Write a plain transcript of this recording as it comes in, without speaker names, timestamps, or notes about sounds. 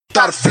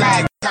Throw the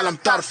flag. Tell him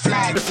throw the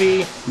flag.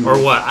 Or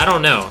what? I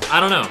don't know.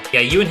 Yeah,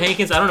 you and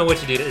Hankins, I don't know what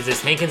to do. Is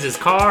this Hankins'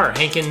 car or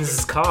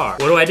Hankins' car?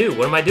 What do I do?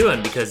 What am I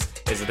doing? Because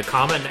is it the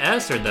comma and the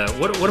S or the...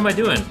 What am I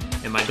doing?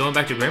 Am I going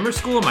back to grammar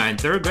school? Am I in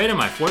 3rd grade?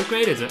 Am I 4th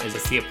grade? Is it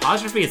the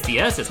apostrophe? It's the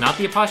S. It's not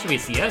the apostrophe.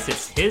 It's the S.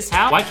 It's his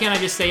house. Why can't I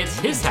just say it's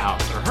his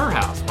house or her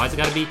house? Why's it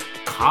got to be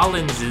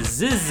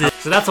Collins's?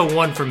 So that's a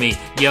 1 for me.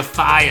 You're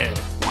fired.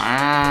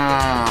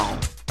 Wow.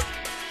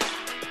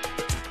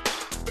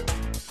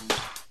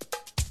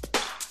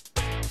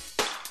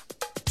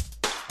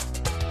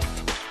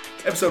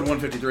 Episode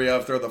 153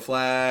 of Throw the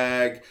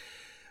Flag.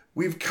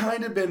 We've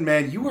kind of been,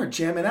 man, you are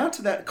jamming out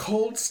to that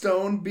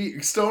stone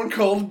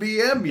cold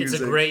BM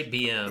music. It's a great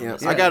BM. Yeah.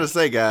 I gotta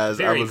say,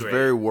 guys, I was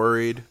very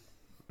worried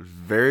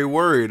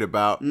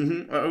about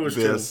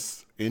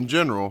this in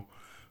general.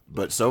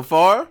 But so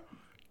far,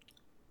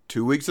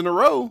 2 weeks in a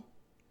row,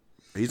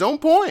 he's on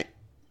point.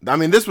 I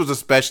mean, this was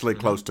especially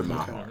close to my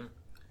heart.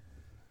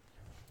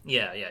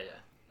 Yeah.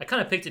 I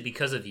kind of picked it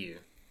because of you.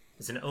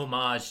 It's an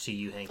homage to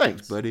you, Hankins.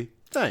 Thanks, buddy.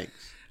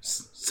 Thanks.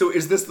 So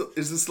is this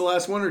the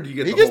last one, or do you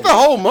get the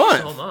whole month?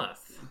 The whole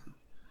month.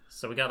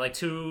 So we got like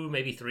 2,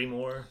 maybe 3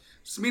 more.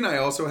 Does this mean I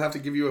also have to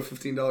give you a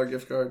 $15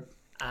 gift card?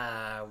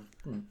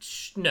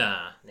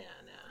 Nah.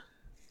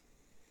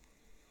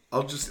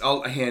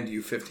 I'll hand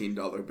you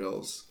 $15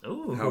 bills.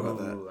 Ooh, how about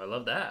that? I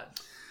love that.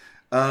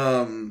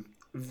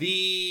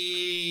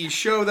 The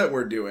show that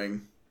we're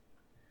doing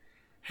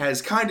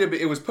has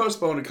it was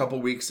postponed a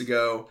couple weeks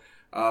ago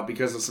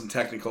because of some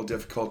technical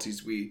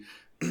difficulties. We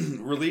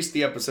released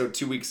the episode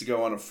 2 weeks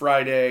ago on a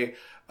Friday.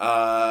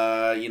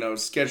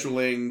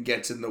 Scheduling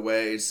gets in the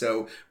way.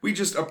 So we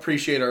just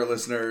appreciate our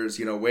listeners,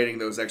 waiting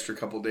those extra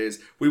couple days.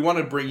 We want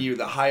to bring you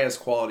the highest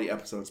quality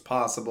episodes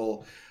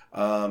possible.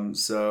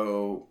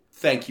 So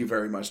thank you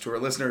very much to our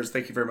listeners.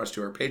 Thank you very much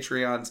to our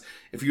Patreons.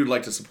 If you'd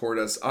like to support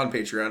us on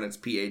Patreon, it's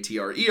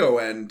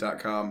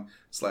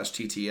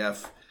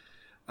patreon.com/TTF.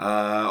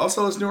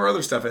 Also listen to our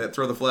other stuff at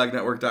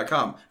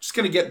throwtheflagnetwork.com. Just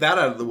going to get that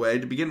out of the way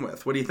to begin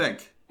with. What do you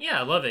think? Yeah,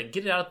 I love it.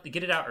 Get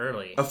it out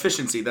early.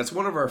 Efficiency. That's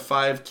one of our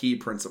 5 key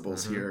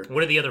principles here.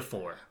 What are the other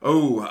 4?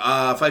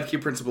 5 key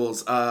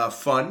principles.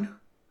 Fun.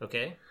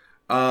 Okay.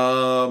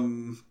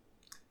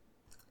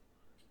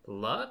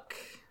 Luck?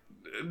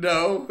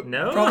 No.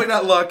 Probably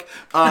not luck.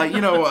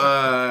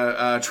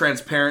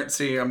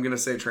 Transparency. I'm going to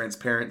say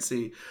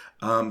transparency.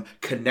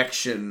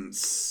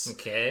 Connections.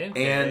 Okay.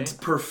 And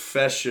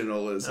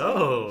professionalism.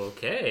 Oh,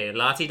 okay.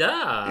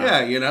 La-ti-da.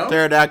 Yeah,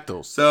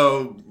 Pterodactyls.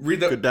 So read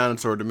the good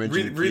dinosaur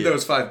dimension. Read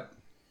those 5.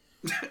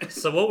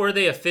 So what were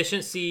they?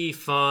 Efficiency,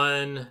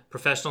 fun,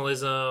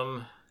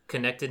 professionalism,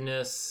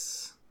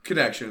 connectedness,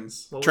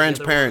 connections,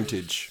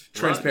 transparentage,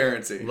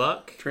 transparency,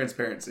 luck,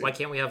 transparency. Why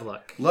can't we have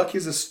luck? Luck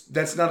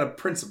that's not a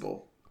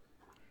principle.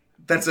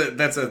 That's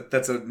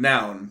a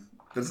noun.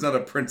 That's not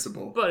a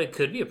principle. But it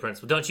could be a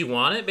principle. Don't you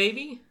want it,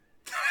 baby?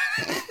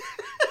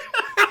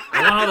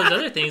 I want all those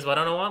other things, but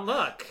I don't want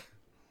luck.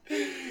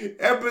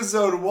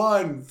 Episode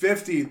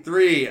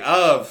 153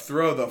 of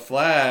Throw the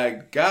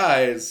Flag.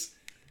 Guys,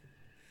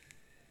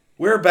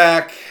 we're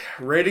back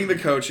rating the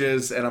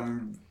coaches, and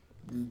I'm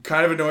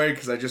kind of annoyed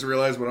because I just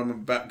realized what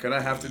I'm going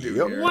to have to do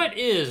here. What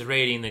is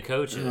rating the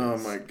coaches? Oh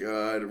my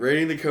god.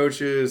 Rating the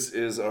coaches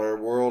is our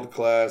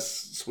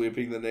world-class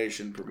sweeping the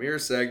nation premiere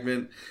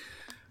segment,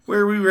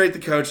 where we rate the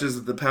coaches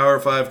of the Power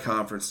 5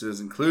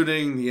 conferences,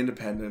 including the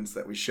independents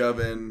that we shove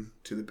in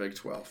to the Big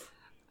 12.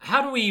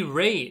 How do we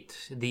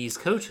rate these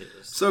coaches?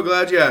 So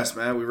glad you asked,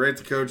 Matt. We rate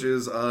the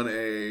coaches on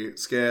a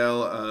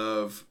scale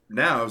of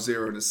now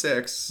 0 to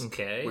 6,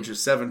 okay, which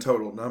is 7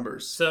 total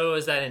numbers. So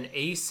is that an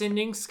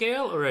ascending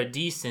scale or a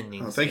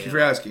descending scale? Thank you for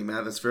asking,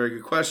 Matt. That's a very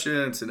good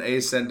question. It's an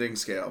ascending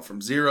scale from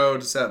 0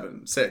 to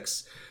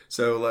 6.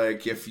 So,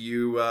 if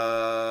you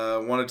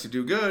wanted to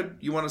do good,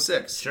 you want a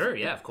 6. Sure,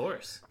 yeah, of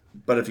course.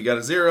 But if you got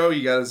a 0,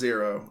 you got a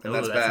 0. And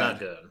that's bad. That's not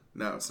good.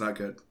 No, it's not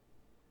good.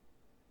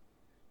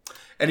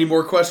 Any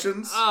more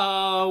questions?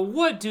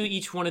 What do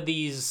each one of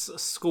these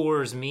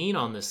scores mean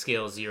on the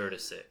scale 0 to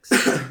 6?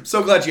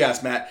 So glad you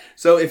asked, Matt.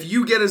 So if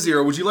you get a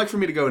 0, would you like for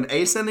me to go in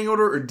ascending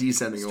order or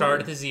descending order?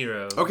 Start at the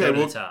 0. Okay, go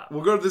to the top.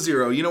 We'll go to the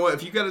 0. You know what?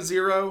 If you got a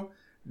 0,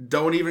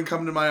 don't even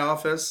come to my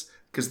office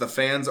because the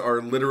fans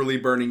are literally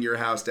burning your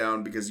house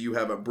down because you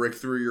have a brick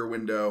through your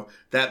window.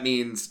 That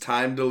means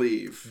time to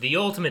leave. The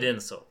ultimate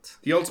insult.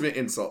 The ultimate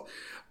insult.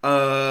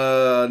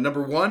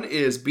 Number 1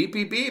 is beep,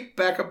 beep, beep.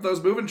 Back up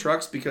those moving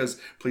trucks because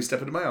please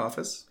step into my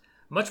office.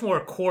 Much more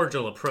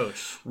cordial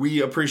approach.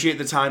 We appreciate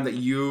the time that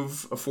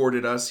you've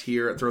afforded us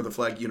here at Throw the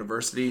Flag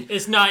University.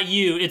 It's not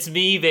you, it's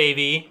me,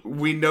 baby.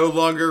 We no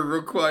longer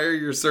require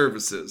your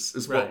services,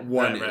 is what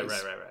 1 is.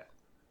 Right.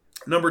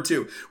 Number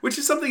 2, which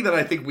is something that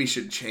I think we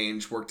should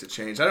work to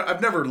change.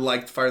 I've never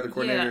liked Fire the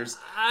Coordinators.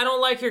 Yeah, I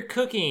don't like your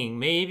cooking.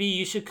 Maybe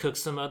you should cook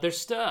some other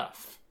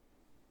stuff.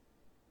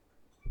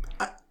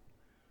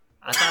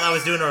 I thought I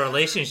was doing a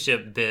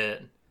relationship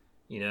bit,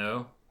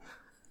 You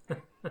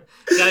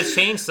gotta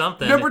change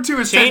something. Number 2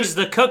 is change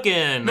the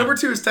cooking. Number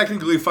 2 is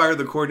technically Fire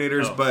the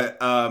Coordinators, but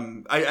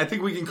I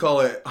think we can call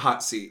it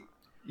hot seat.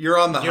 You're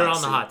on the hot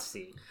seat. hot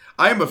seat.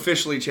 I am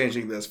officially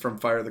changing this from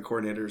fire the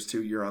coordinators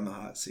to you're on the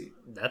hot seat.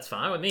 That's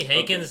fine with me.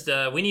 Hankins,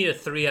 we need a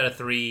 3 out of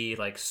 3,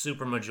 like,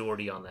 super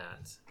majority on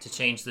that to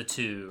change the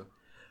 2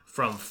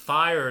 from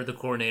fire the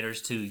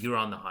coordinators to you're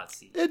on the hot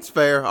seat. It's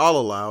fair. I'll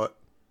allow it.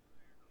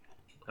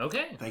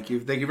 Okay. Thank you.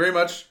 Thank you very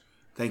much.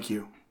 Thank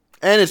you.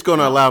 And it's going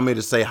to allow me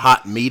to say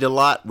hot meat a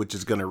lot, which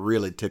is going to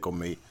really tickle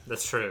me.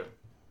 That's true.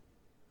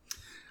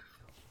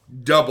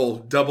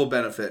 Double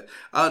benefit.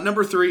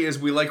 Number 3 is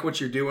we like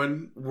what you're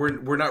doing.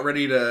 We're not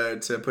ready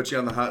to put you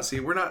on the hot seat.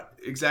 We're not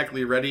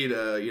exactly ready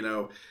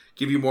to,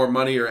 give you more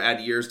money or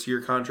add years to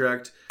your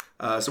contract.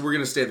 So we're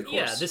going to stay the course.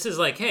 Yeah, this is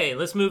like, hey,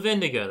 let's move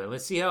in together.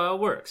 Let's see how it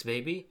works,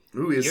 baby.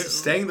 Ooh, is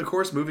staying the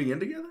course moving in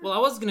together? Well, I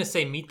was going to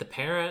say meet the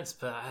parents,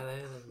 but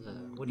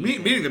what do you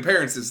think? Meeting the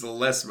parents is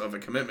less of a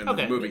commitment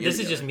than moving in this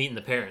together. is just meeting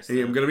the parents.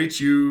 Hey, I'm going to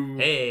meet you.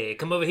 Hey,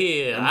 come over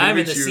here. I'm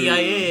in the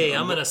CIA.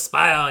 I'm going to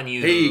spy on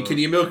you. Hey, can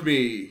you milk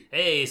me?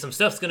 Hey, some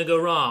stuff's going to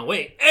go wrong.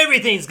 Wait,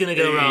 everything's going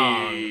to go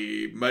wrong.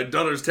 Hey, my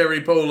daughter's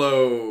Terry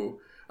Polo.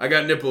 I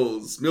got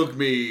nipples. Milk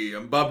me.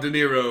 I'm Bob De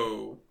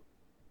Niro.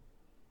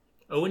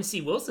 Owen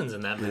C. Wilson's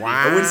in that movie.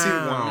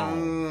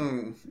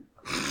 Wow.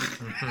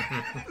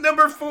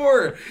 Number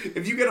 4.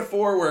 If you get a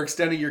 4, we're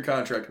extending your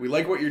contract. We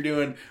like what you're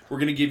doing. We're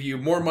going to give you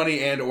more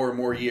money and or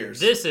more years.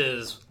 This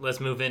is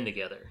let's move in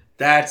together.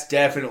 That's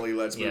definitely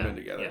let's move in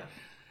together. Yeah.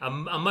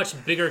 A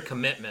much bigger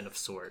commitment of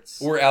sorts.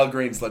 Or Al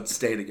Green's let's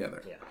stay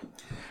together.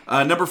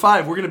 Yeah. Number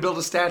 5, we're going to build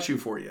a statue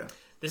for you.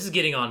 This is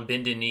getting on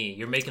bended knee.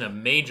 You're making a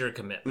major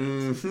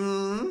commitment.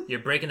 Mm-hmm.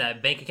 You're breaking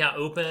that bank account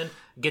open.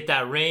 Get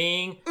that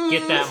ring.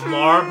 Get that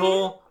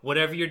marble.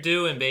 Whatever you're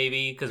doing,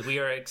 baby. Because we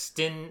are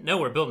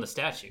we're building a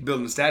statue.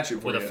 Building a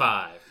statue for with you. a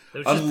 5.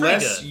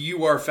 Unless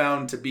you are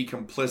found to be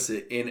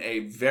complicit in a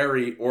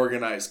very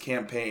organized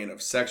campaign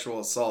of sexual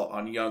assault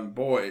on young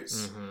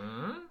boys,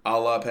 a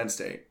la Penn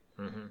State,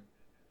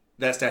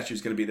 that statue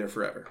is going to be there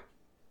forever.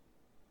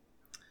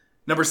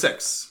 Number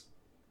 6.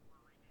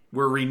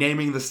 We're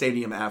renaming the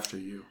stadium after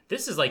you.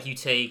 This is like you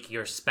take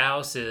your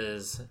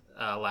spouse's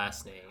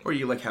last name. Or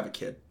you have a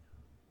kid.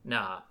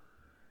 Nah.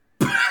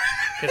 Because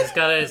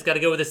it's got to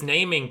go with this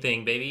naming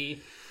thing,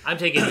 baby. I'm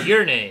taking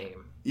your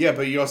name. Yeah,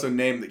 but you also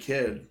name the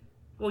kid.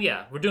 Well,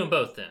 yeah, we're doing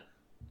both then.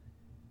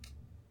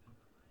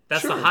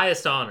 That's Sure. the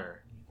highest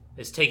honor,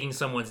 is taking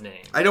someone's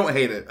name. I don't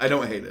hate it.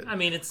 I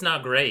mean, it's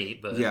not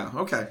great, but... Yeah,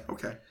 okay.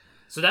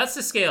 So that's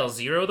the scale.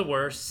 0 the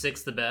worst,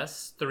 6 the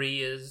best,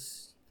 3 is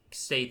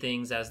stay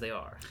things as they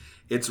are.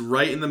 It's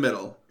right in the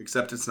middle,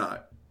 except it's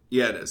not.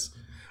 Yeah, it is.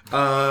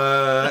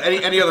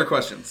 Any other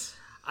questions?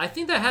 I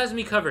think that has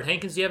me covered.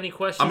 Hankins, do you have any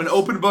questions? I'm an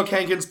open book,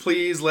 Hankins.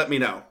 Please let me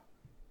know.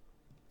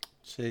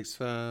 6,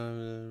 5.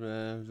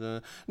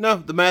 No,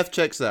 the math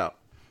checks out.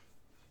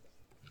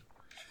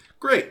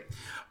 Great.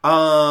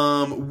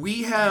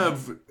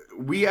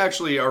 We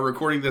actually are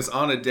recording this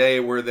on a day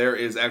where there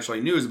is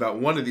actually news about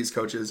one of these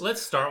coaches.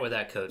 Let's start with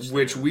that coach.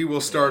 Which we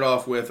will start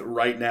off with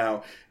right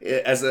now,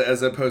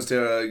 as opposed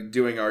to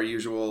doing our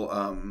usual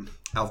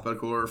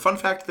alphabetical order. Fun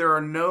fact, there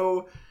are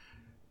no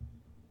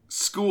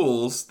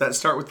schools that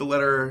start with the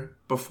letter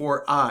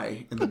before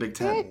I in the Big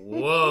Ten.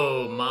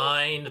 Whoa,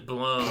 mind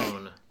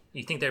blown.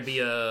 You think there'd be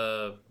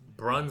a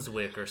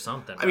Brunswick or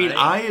something, I mean, right?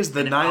 I is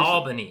the ninth.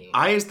 Albany.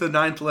 I is the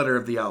 9th letter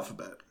of the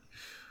alphabet.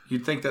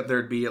 You'd think that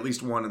there'd be at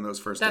least one in those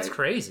first That's 8.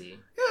 crazy.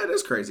 Yeah, it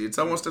is crazy. It's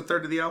almost a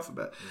third of the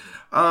alphabet.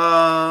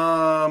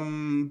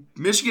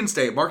 Michigan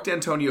State, Mark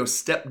D'Antonio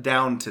stepped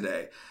down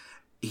today.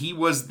 He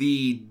was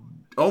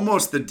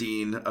almost the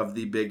dean of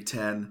the Big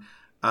Ten.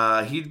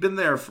 He'd been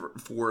there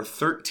for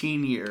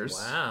 13 years.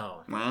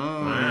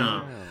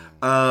 Wow.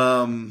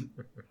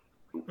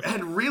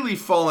 Had really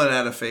fallen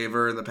out of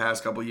favor in the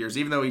past couple of years,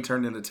 even though he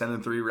turned in a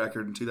 10-3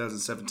 record in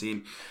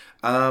 2017.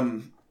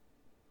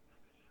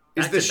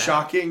 Is this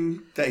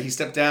shocking that he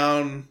stepped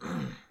down?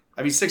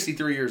 I mean,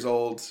 63 years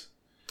old.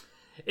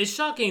 It's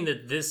shocking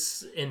that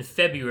this, in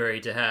February,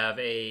 to have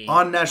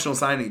on National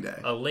Signing Day,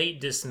 a late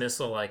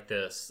dismissal like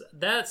this.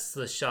 That's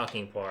the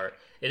shocking part.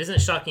 It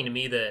isn't shocking to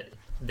me that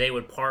they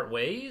would part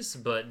ways,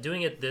 but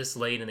doing it this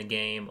late in the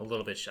game, a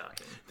little bit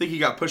shocking. Think he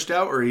got pushed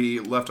out or he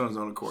left on his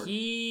own accord?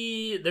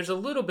 There's a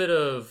little bit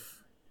of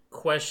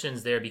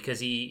questions there because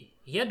he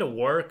had to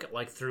work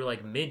through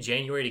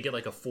mid-January to get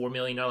a $4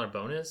 million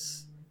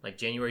bonus.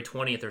 January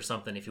 20th or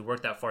something. If you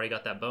work that far, you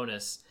got that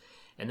bonus.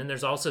 And then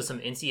there's also some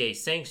NCAA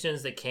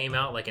sanctions that came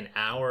out an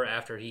hour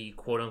after he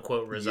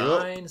quote-unquote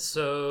resigned. Yep.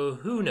 So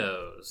who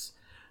knows?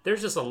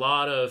 There's just a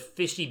lot of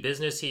fishy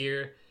business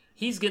here.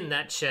 He's getting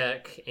that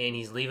check, and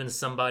he's leaving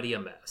somebody a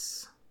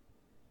mess.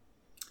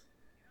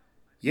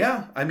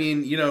 Yeah, I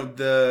mean,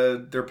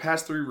 their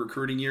past 3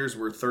 recruiting years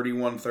were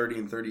 31, 30,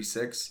 and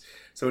 36.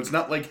 So it's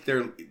not like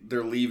they're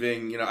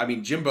leaving.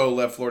 Jimbo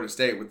left Florida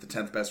State with the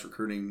 10th best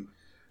recruiting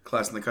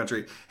class in the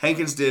country.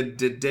 Hankins, did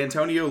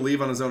D'Antonio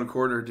leave on his own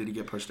accord, or did he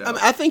get pushed out?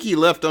 I think he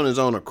left on his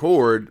own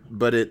accord,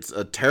 but it's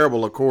a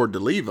terrible accord to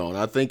leave on.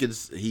 I think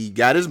he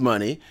got his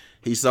money.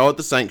 He saw what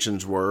the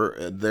sanctions were.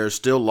 There's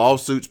still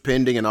lawsuits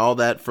pending and all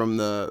that from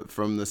the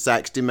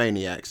Saxty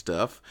Maniac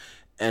stuff.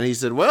 And he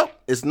said, well,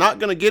 it's not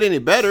going to get any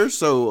better,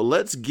 so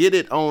let's get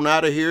it on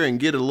out of here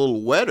and get a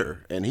little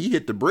wetter. And he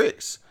hit the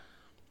bricks.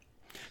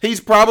 He's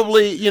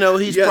probably,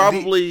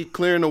 probably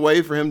clearing the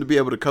way for him to be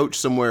able to coach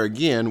somewhere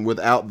again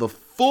without the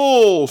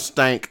full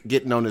stank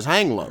getting on his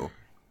hang low.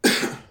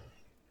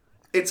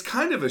 It's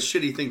kind of a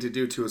shitty thing to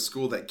do to a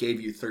school that gave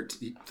you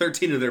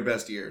 13 of their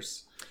best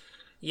years.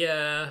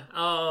 Yeah.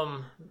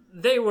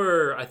 They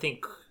were, I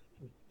think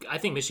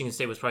Michigan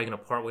State was probably going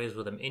to part ways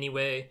with them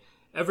anyway.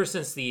 Ever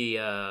since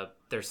their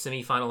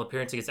semifinal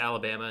appearance against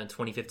Alabama in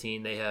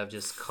 2015, they have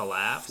just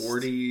collapsed.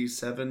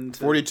 47 to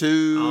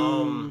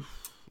 42.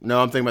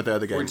 No, I'm thinking about the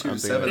other game.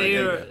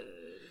 42-7.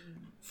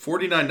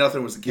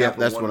 49-0 was the gap. Yeah,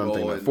 that's what I'm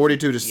thinking about.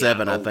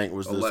 42-7, I think,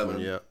 was 11. This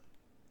one.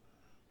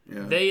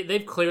 Yeah.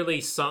 They've clearly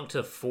sunk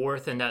to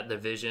fourth in that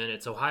division.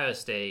 It's Ohio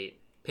State,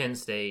 Penn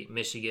State,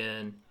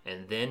 Michigan,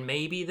 and then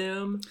maybe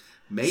them.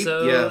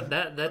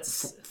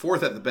 That's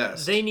fourth at the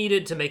best. They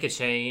needed to make a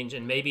change,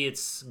 and maybe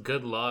it's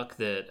good luck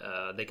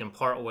that they can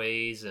part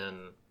ways, and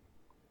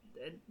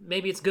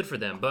maybe it's good for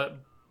them. But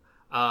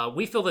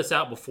we filled this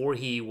out before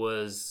he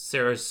was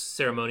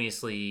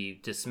ceremoniously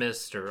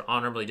dismissed or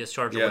honorably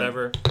discharged or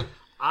whatever.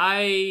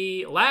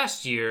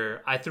 Last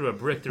year, I threw a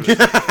brick through his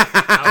head.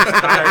 I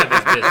was tired of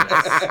his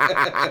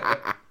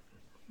business.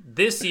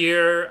 This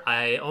year,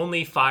 I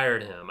only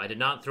fired him. I did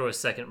not throw a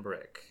second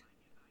brick.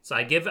 So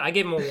I gave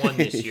him a 1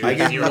 this year. I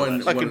gave him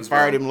one. Fucking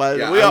fired him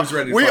last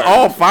year. We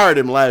all fired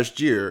him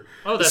last year.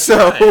 Oh, that's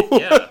right.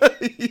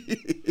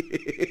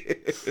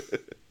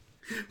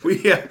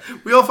 Yeah.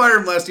 We all fired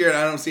him last year, and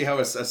I don't see how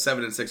a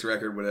 7-6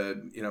 record would have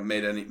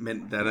made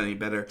that any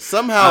better.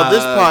 Somehow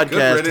this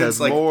podcast has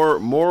more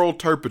moral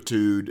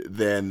turpitude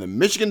than the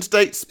Michigan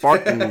State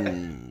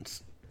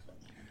Spartans.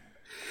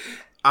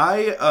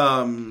 I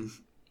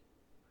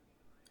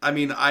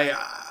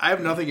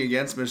have nothing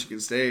against Michigan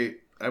State.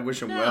 I wish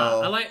them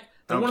well.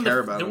 They're one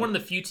of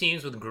the few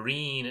teams with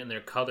green in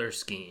their color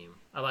scheme.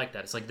 I like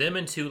that. It's like them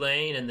and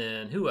Tulane, and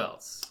then who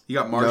else? You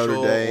got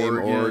Marshall, Notre Dame,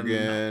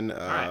 Oregon.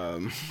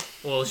 Right.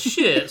 Well,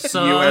 shit,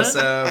 son.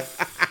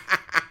 USF.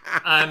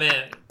 I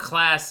meant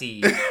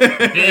classy,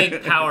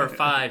 big Power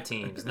 5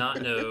 teams. There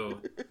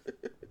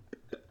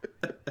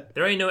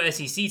ain't no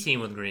SEC team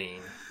with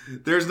green.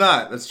 There's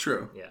not. That's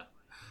true. Yeah.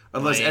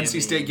 Unless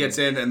NC State gets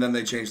in, and then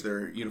they change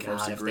their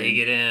uniforms to green. If they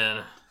get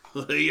in.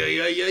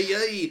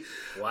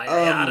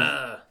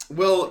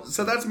 Well,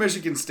 so that's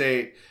Michigan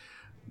State.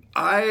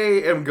 I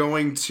am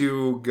going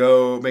to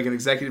go make an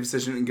executive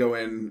decision and go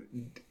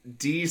in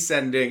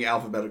descending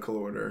alphabetical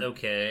order.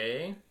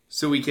 Okay.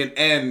 So we can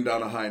end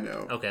on a high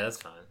note. Okay, that's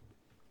fine.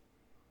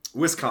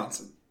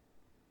 Wisconsin.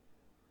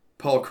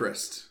 Paul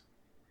Christ.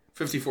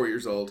 54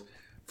 years old.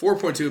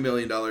 $4.2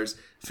 million.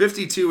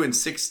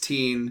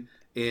 52-16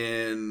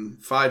 in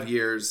 5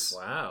 years.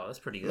 Wow, that's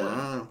pretty good.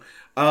 Wow.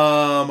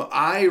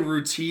 I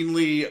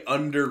routinely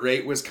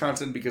underrate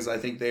Wisconsin because I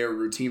think they are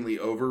routinely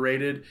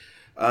overrated.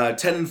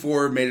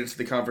 10-4 made it to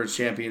the conference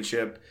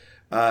championship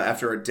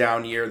after a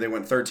down year. They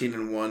went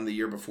 13-1 the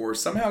year before.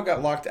 Somehow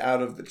got locked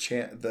out of the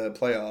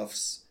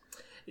playoffs.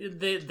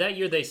 That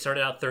year they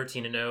started out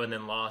 13-0 and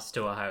then lost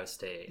to Ohio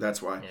State.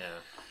 That's why.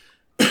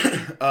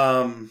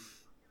 Yeah.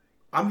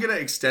 I'm gonna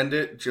extend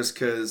it just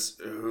because,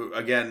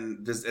 again,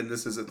 this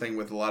is a thing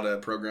with a lot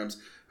of programs.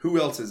 Who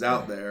else is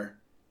out there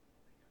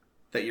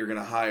that you're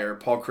gonna hire?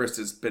 Paul Christ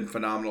has been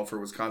phenomenal for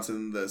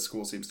Wisconsin. The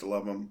school seems to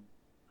love him.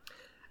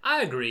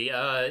 I agree.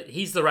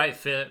 He's the right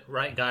fit,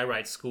 right guy,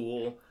 right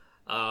school.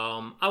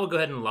 I would go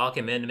ahead and lock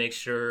him in to make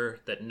sure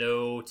that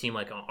no team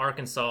like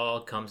Arkansas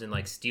comes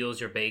and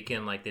steals your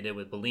bacon like they did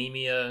with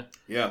bulimia.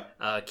 Yeah.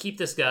 Keep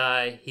this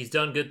guy. He's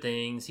done good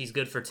things. He's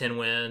good for 10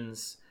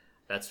 wins.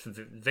 That's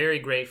very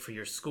great for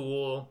your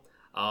school.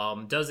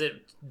 Does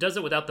it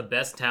without the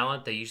best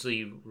talent. They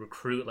usually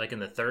recruit in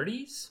the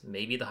 30s,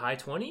 maybe the high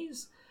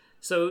 20s.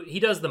 So he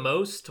does the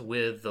most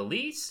with the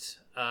least.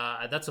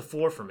 That's a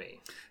 4 for me.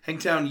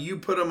 Hangtown, you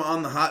put him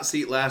on the hot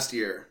seat last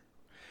year.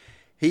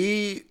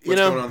 He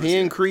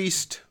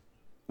increased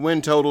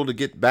win total to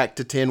get back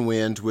to 10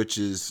 wins, which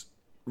is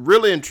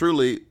really and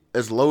truly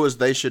as low as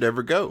they should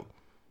ever go.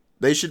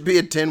 They should be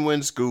a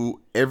 10-win school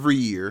every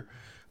year.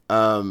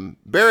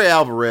 Barry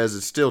Alvarez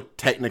is still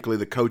technically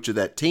the coach of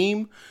that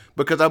team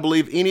because I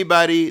believe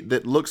anybody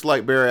that looks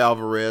like Barry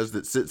Alvarez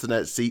that sits in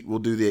that seat will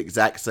do the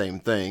exact same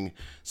thing.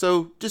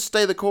 So just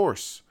stay the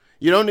course.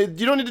 You don't need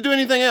to do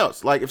anything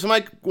else. If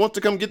somebody wants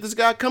to come get this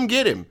guy, come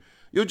get him.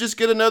 You'll just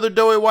get another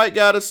doughy white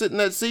guy to sit in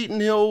that seat,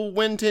 and he'll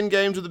win 10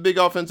 games with a big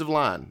offensive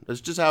line. That's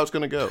just how it's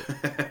going to go.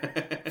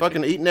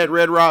 Fucking eating that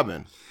Red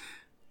Robin.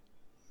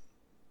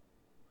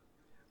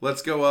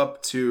 Let's go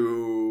up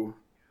to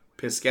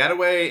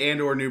Piscataway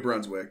and or New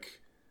Brunswick,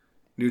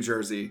 New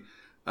Jersey.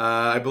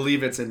 I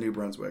believe it's in New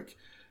Brunswick.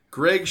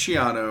 Greg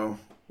Schiano,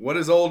 what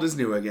is old is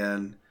new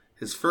again.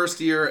 His first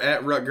year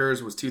at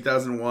Rutgers was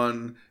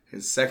 2001.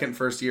 His second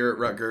first year at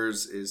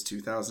Rutgers is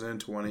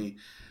 2020.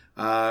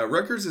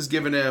 Rutgers has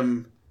given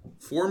him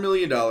 $4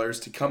 million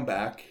to come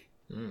back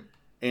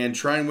and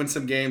try and win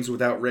some games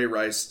without Ray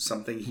Rice,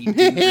 something he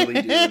didn't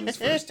really do in his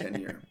first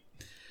tenure.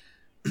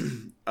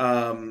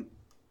 Greg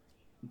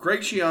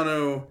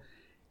Schiano,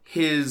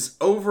 his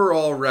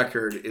overall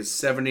record is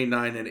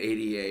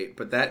 79-88,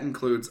 but that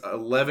includes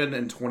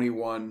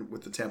 11-21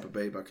 with the Tampa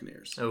Bay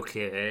Buccaneers.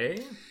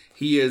 Okay.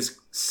 He is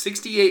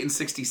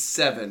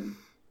 68-67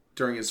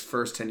 during his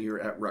first tenure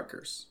at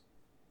Rutgers,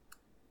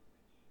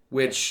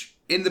 which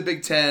in the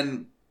Big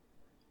Ten,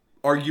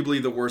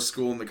 arguably the worst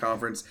school in the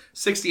conference.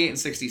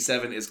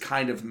 68-67 is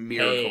kind of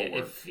miracle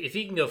work. If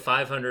he can go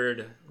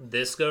 500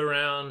 this go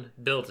round,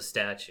 build a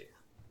statue.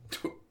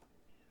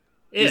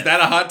 Is that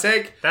a hot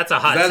take? That's a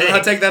hot take. That's a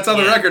hot take. That's on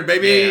the record,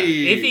 baby.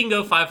 Yeah. If he can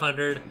go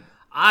 500,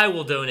 I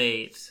will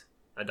donate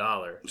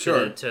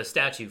 $1 to a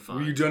statue fund.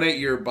 Will you donate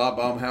your Bob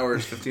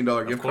Baumhauer's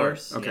 $15 gift card?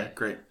 Okay,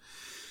 great.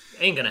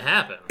 Ain't gonna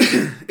happen.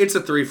 It's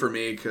a 3 for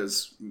me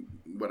because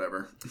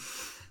whatever.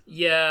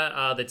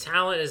 Yeah, the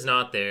talent is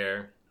not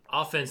there.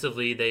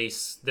 Offensively,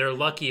 they're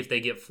lucky if they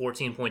get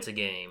 14 points a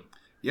game.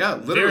 Yeah,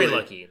 literally. Very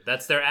lucky.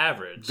 That's their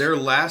average. Their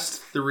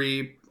last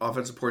 3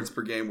 offensive points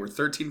per game were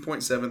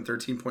 13.7,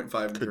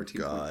 13.5, and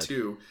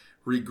 13.2,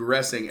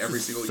 regressing every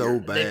single year.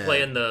 Bad. They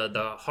play in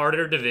the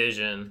harder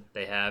division.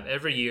 They have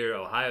every year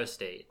Ohio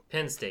State,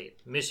 Penn State,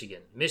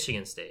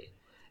 Michigan State.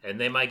 And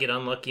they might get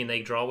unlucky and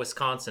they draw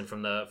Wisconsin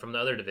from the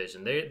other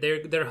division.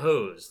 They're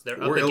hosed.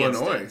 They're or up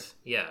against Illinois. it.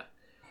 Yeah.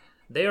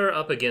 They are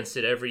up against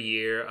it every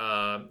year.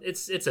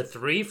 It's a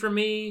 3 for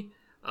me.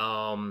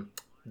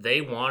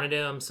 They wanted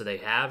him, so they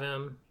have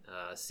him.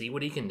 See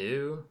what he can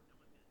do.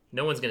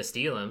 No one's going to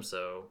steal him,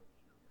 so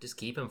just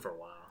keep him for a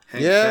while.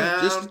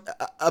 Just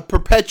a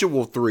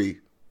perpetual 3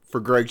 for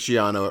Greg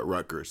Schiano at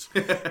Rutgers.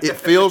 It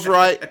feels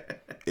right.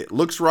 It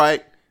looks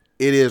right.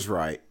 It is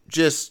right.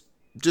 Just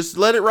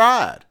let it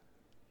ride.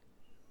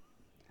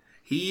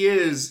 He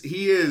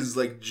is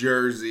like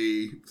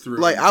Jersey through.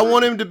 Like, I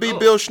want him to be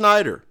Bill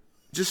Schneider.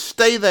 Just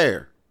stay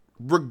there.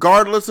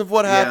 Regardless of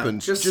what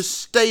happens, just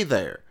stay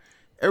there.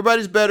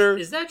 Everybody's better.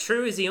 Is that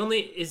true? Is he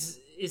only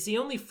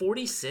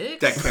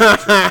 46? That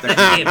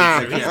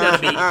can't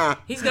be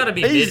true. He's got to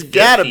be He's mid-50s.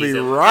 got to be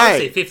right. I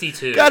would say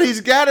 52. God, he's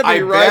got to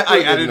be right.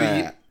 I added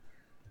that.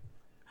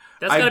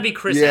 That's got to be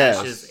Chris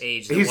Ash's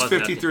age. He's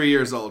 53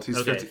 years old. He's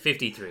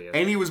 53. Okay.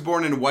 And he was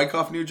born in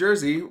Wyckoff, New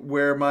Jersey,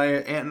 where my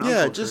aunt and uncle.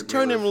 Yeah, just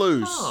turn him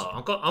loose. Oh,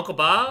 Uncle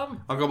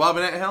Bob. Uncle Bob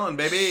and Aunt Helen,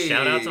 baby.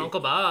 Shout out to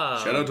Uncle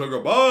Bob. Shout out to Uncle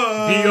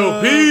Bob.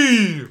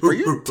 B.O.P. Are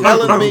you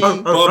telling me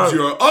Bob's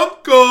your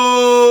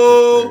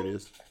uncle? There it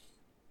is.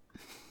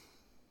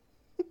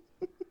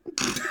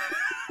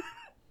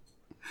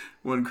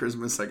 One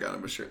Christmas, I got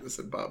him a shirt that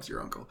said Bob's your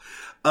uncle.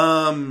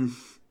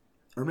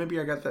 Or maybe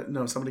I got that.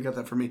 No, somebody got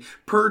that for me.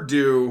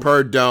 Purdue.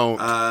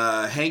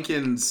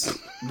 Hankins.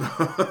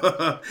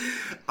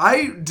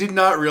 I did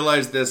not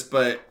realize this,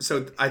 but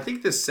so I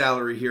think this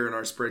salary here in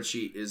our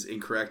spreadsheet is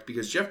incorrect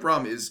because Jeff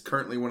Brom is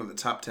currently one of the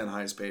top 10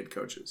 highest paid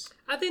coaches.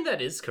 I think that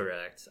is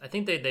correct. I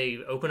think they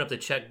opened up the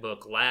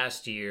checkbook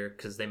last year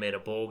because they made a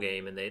bowl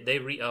game and they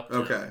re-upped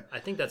him. Okay. I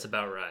think that's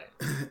about right.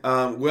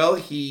 Well,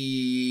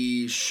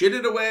 he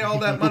shitted away all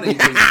that money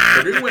because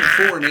Purdue went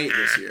 4-8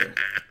 this year.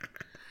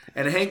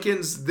 And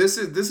Hankins, this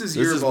is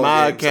your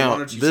my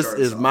account. This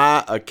is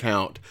my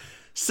account.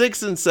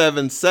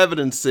 6-7,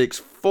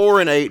 7-6,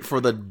 4-8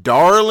 for the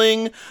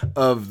darling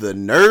of the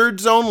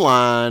nerds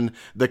online,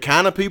 the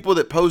kind of people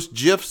that post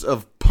gifs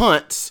of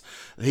punts.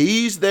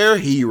 He's their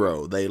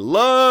hero. They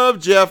love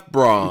Jeff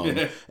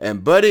Brom.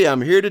 And buddy,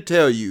 I'm here to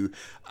tell you,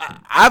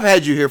 I've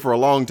had you here for a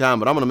long time,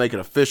 but I'm going to make it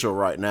official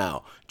right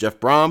now. Jeff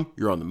Brom,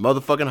 you're on the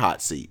motherfucking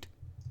hot seat.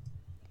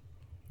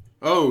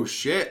 Oh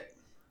shit.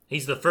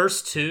 He's the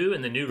first 2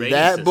 in the new rating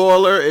That system.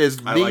 boiler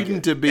is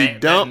needing to be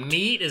dumped. That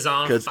meat is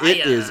on because fire.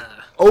 it is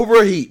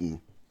overheating.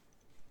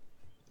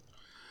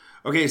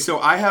 Okay,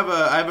 so I have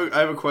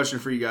a question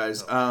for you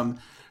guys.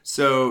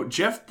 So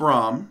Jeff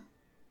Brom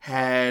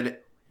had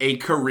a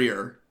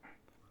career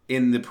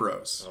in the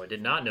pros. Oh, I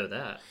did not know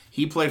that.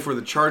 He played for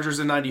the Chargers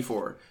in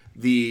 '94,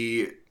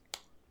 the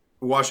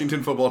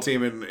Washington football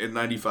team in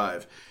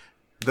 '95.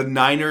 The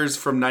Niners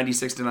from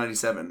 96 to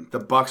 97. The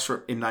Bucks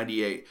in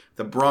 98.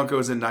 The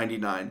Broncos in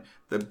 99.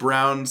 The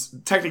Browns,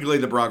 technically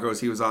the Broncos,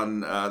 he was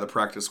on the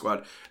practice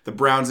squad. The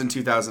Browns in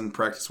 2000,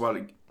 practice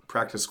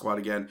squad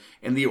again.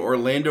 And the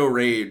Orlando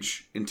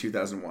Rage in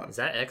 2001. Is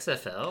that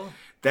XFL?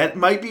 That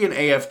might be an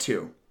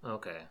AF2.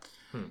 Okay.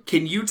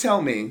 Can you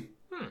tell me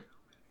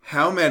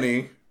how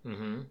many...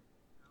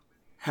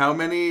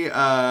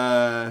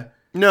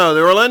 No,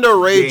 the Orlando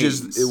Rage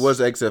games.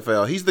 was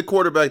XFL. He's the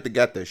quarterback that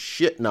got the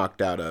shit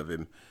knocked out of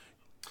him.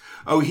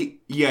 Oh, he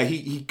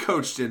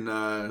coached in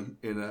the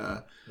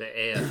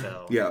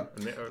AFL. Yeah.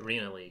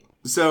 Arena League.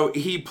 So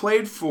he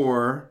played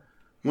for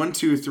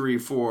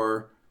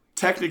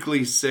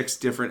technically 6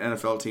 different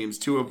NFL teams,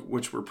 2 of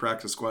which were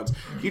practice squads.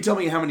 Can you tell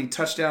me how many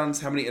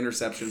touchdowns, how many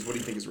interceptions? What do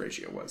you think his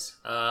ratio was?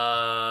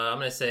 I'm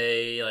going to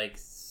say like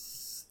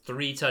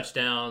 3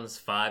 touchdowns,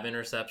 5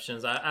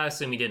 interceptions. I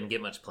assume he didn't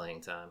get much playing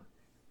time.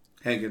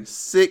 Hankins.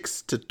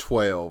 6 to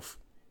 12.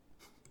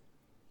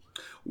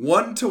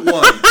 1-1.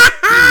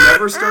 He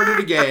never started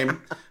a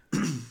game.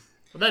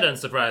 Well, that doesn't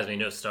surprise me.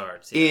 No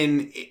starts.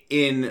 In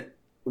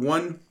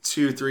 1,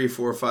 2, 3,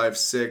 4, 5,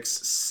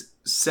 6,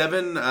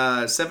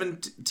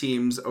 7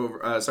 teams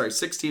over.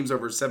 6 teams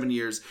over 7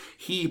 years.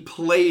 He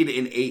played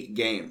in 8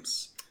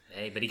 games.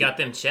 Hey, but he got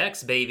them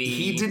checks, baby.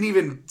 He didn't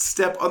even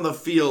step on the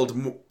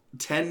field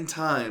 10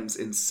 times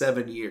in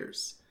 7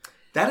 years.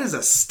 That is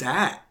a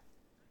stat.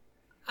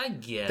 I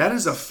guess. That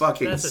is a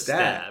fucking That's a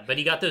stat. But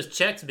he got those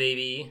checks,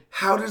 baby.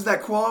 How does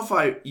that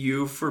qualify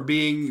you for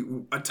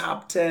being a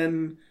top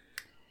 10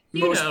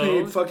 most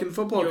paid fucking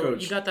football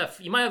coach? You got that.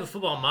 You might have a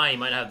football mind. You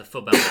might have the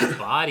football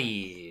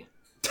body.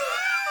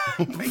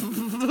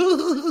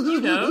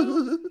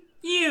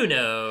 You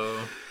know.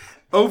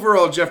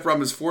 Overall, Jeff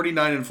Brum is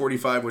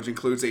 49-45, which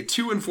includes a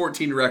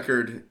 2-14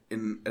 record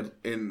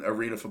in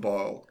arena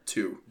football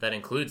 2. That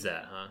includes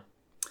that, huh?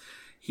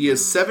 He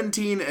is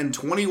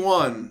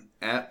 17-21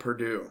 at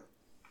Purdue.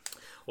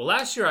 Well,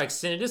 last year I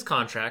extended his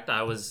contract.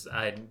 I was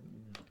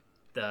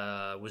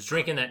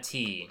drinking that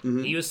tea.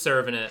 Mm-hmm. He was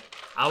serving it.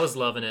 I was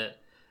loving it.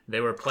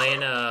 They were playing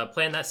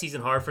that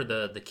season hard for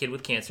the kid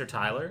with cancer,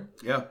 Tyler.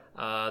 Yeah.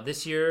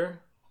 This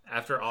year,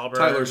 after Auburn,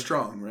 Tyler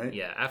Strong, right?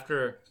 Yeah.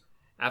 After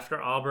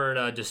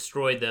Auburn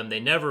destroyed them, they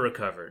never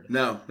recovered.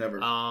 No, never.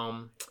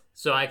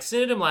 So I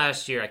extended him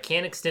last year. I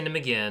can't extend him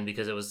again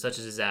because it was such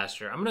a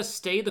disaster. I'm gonna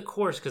stay the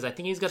course because I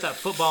think he's got that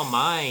football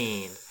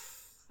mind.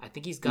 I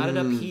think he's got it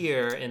up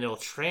here, and it'll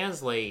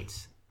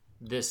translate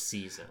this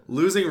season.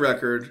 Losing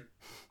record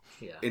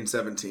in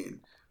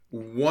 17.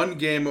 One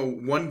game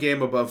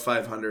above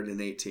 500 in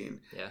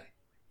 18. Yeah.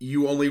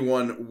 You only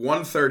won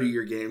 1/3 of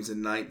your games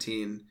in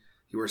 19.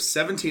 You were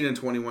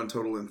 17-21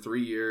 total in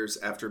 3 years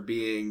after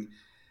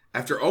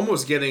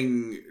almost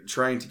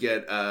trying to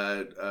get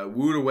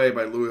wooed away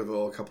by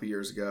Louisville a couple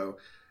years ago.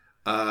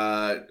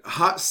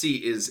 Hot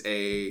seat is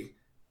a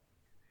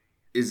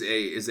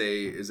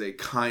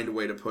kind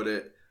way to put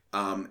it.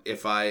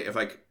 If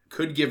I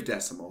could give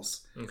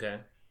decimals, okay,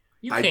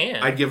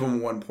 I'd give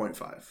him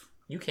 1.5.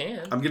 You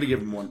can. I'm gonna give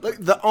him 1. Look,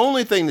 the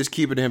only thing that's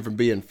keeping him from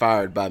being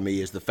fired by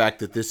me is the fact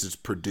that this is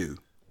Purdue.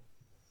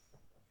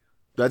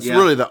 That's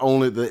really the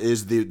only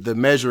the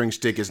measuring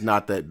stick is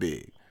not that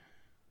big.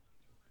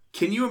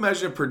 Can you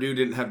imagine if Purdue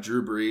didn't have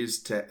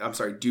Doobies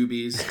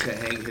to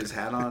hang his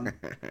hat on,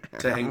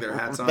 to hang their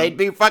hats on? They'd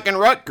be fucking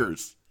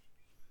Rutgers.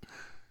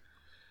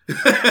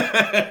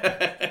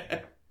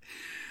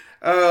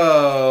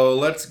 Oh,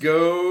 let's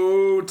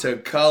go to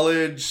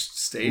College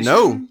Station.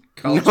 No,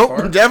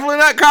 Park? Definitely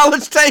not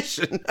College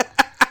Station.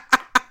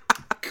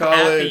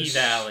 College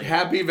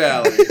Happy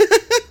Valley.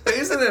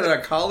 Isn't it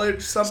a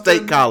college something?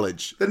 State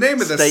College. The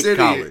name of the State city.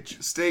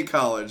 College. State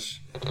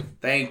College.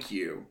 Thank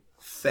you.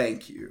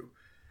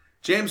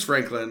 James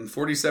Franklin,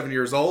 47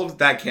 years old.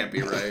 That can't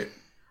be right.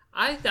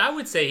 I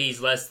would say he's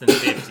less than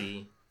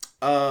 50.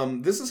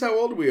 This is how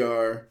old we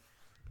are.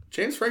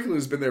 James Franklin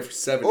has been there for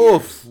 7 years.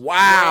 Oof!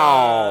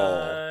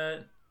 Wow.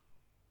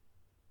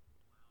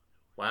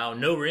 Wow.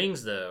 No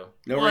rings though.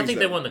 I think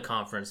they won the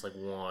conference like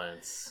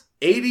once.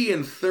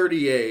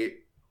 80-38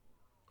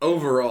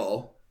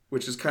 overall,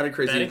 which is kind of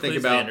crazy to think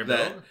about. Vanderbilt.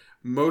 That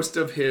most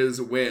of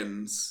his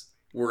wins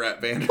were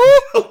at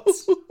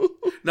Vanderbilt.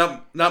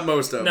 not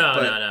most of.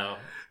 No.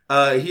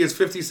 He is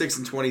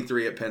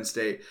 56-23 at Penn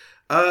State.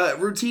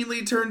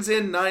 Routinely turns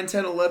in 9,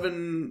 10,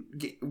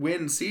 11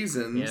 win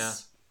seasons. Yeah.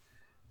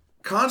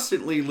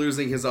 Constantly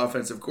losing his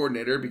offensive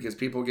coordinator because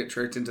people get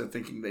tricked into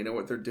thinking they know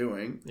what they're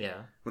doing.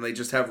 Yeah. When they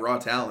just have raw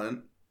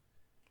talent.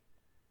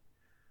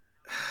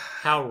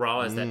 How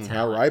raw is that talent?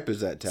 How ripe is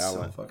that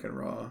talent? So fucking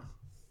raw.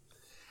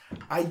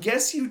 I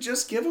guess you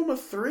just give him a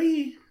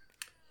 3.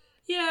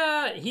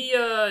 Yeah, he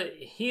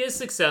is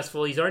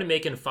successful. He's already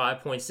making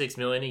 $5.6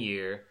 million a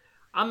year.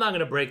 I'm not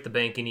going to break the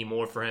bank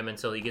anymore for him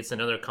until he gets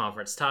another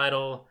conference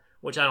title,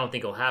 which I don't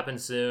think will happen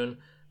soon.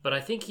 But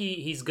I think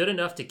he's good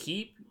enough to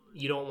keep.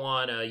 You don't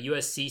want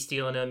USC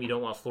stealing him. You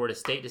don't want Florida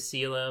State to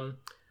steal him.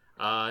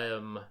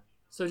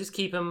 So just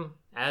keep him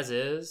as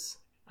is.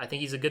 I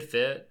think he's a good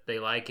fit. They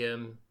like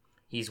him.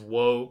 He's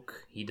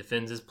woke. He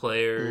defends his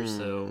players.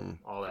 So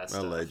all that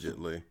stuff.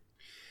 Allegedly.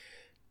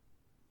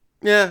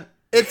 Yeah,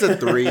 it's a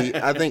 3.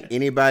 I think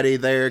anybody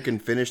there can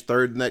finish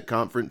third in that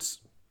conference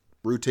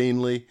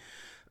routinely.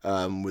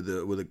 With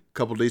a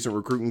couple decent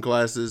recruiting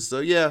classes.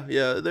 So yeah,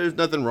 there's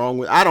nothing wrong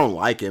with. I don't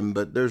like him,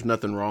 but there's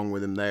nothing wrong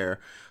with him there.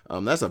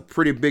 That's a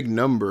pretty big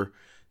number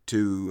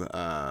to.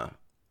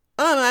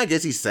 I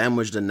guess he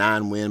sandwiched a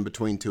 9 win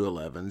between 2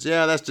 11s.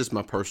 Yeah, that's just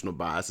my personal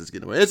bias is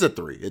getting away. It's a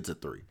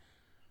 3.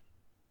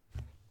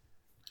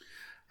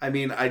 I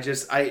mean,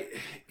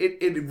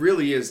 it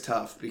really is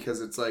tough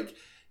because it's like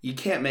you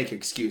can't make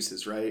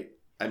excuses, right?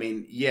 I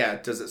mean, yeah,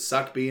 does it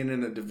suck being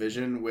in a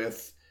division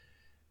with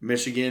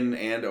Michigan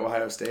and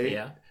Ohio State?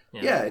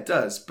 Yeah, it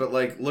does. But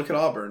like, look at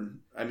Auburn.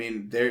 I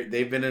mean,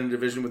 they've been in a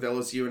division with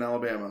LSU and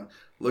Alabama.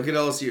 Look at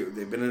LSU.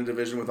 They've been in a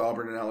division with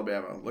Auburn and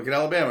Alabama. Look at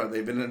Alabama.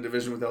 They've been in a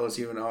division with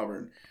LSU and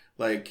Auburn.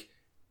 Like,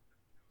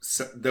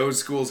 so those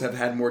schools have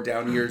had more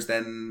down years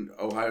than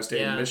Ohio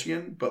State and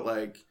Michigan. But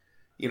like,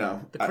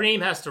 the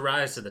cream has to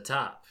rise to the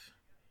top.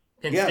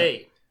 Penn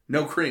State.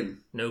 No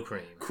cream. No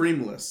cream.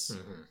 Creamless.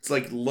 Mm-hmm. It's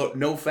like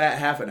no fat,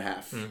 half and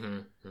half.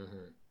 Mm-hmm.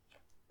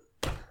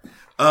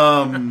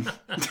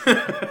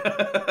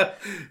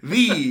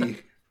 The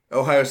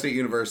Ohio State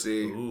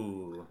University.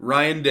 Ooh.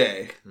 Ryan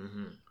Day.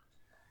 Mm-hmm.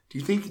 Do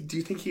you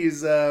think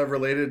he's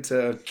related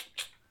to?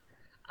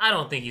 I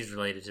don't think he's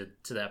related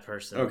to that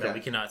person that we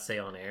cannot say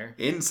on air.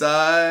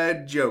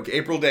 Inside joke.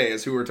 April Day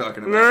is who we're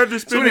talking about.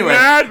 So anyway,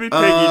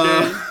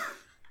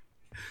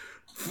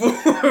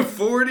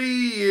 40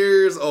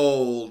 years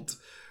old.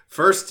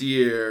 First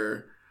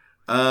year.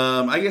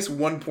 I guess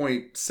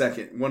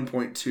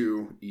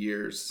 1.2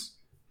 years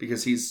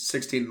because he's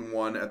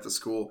 16-1 at the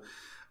school.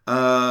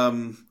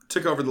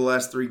 Took over the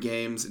last 3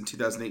 games in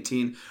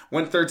 2018.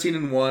 Went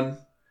 13-1.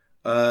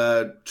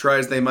 Try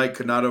as they might,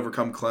 could not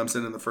overcome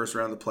Clemson in the first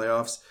round of the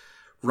playoffs.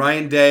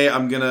 Ryan Day,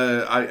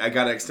 I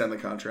gotta extend the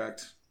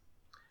contract.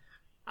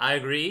 I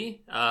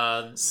agree.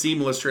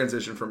 Seamless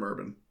transition from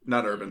Urban.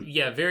 Not Urban.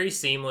 Yeah, very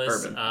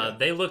seamless. Urban, yeah.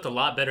 They looked a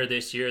lot better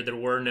this year. There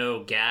were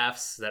no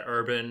gaffes that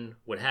Urban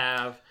would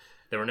have.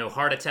 There were no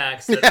heart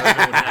attacks that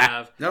Urban would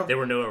have. No. There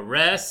were no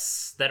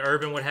arrests that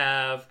Urban would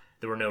have.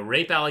 There were no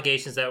rape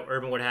allegations that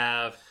Urban would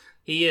have.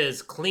 He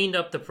has cleaned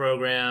up the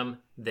program.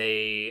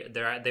 They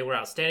were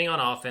outstanding on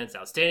offense,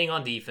 outstanding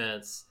on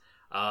defense.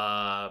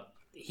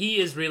 He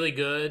is really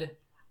good.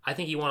 I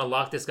think you want to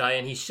lock this guy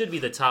in. He should be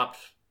the top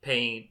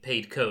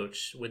paid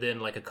coach within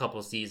like a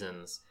couple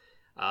seasons.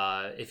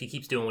 If he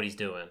keeps doing what he's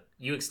doing,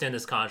 you extend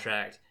this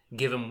contract,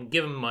 give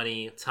him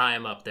money, tie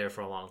him up there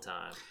for a long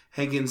time.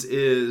 Hankins,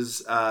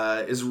 is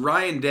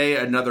Ryan Day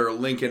another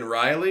Lincoln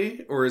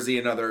Riley or is he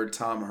another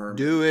Tom Herman?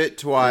 Do it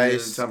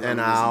twice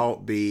and I'll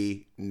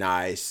be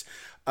nice.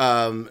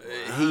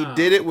 He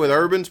did it with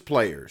Urban's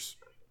players.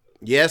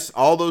 Yes,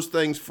 all those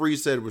things Free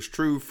said was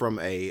true from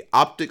a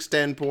optic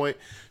standpoint.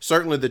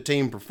 Certainly the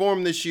team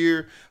performed this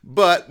year,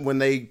 but when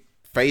they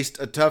faced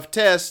a tough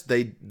test,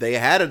 they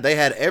had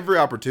every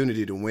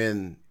opportunity to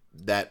win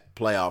that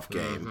playoff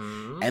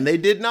game, and they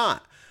did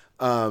not.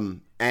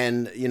 And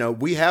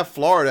we have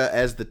Florida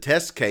as the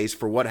test case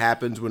for what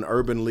happens when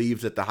Urban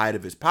leaves at the height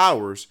of his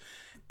powers,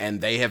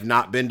 and they have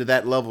not been to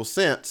that level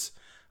since.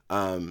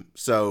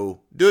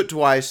 So do it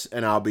twice,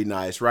 and I'll be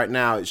nice. Right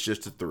now, it's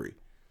just a 3.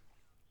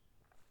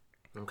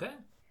 Okay.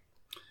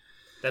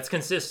 That's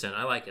consistent.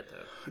 I like it,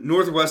 though.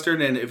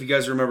 Northwestern, and if you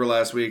guys remember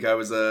last week, I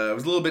was a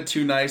little bit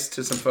too nice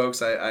to some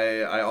folks.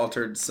 I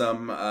altered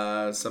some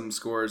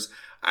scores.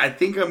 I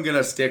think I'm going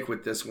to stick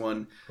with this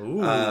one.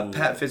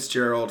 Pat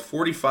Fitzgerald,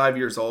 45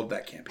 years old.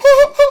 That can't be.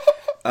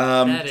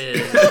 That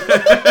is.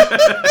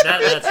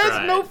 That's has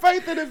right. no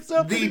faith in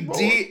himself anymore.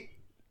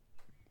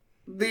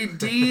 The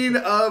dean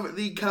of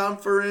the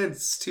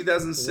conference,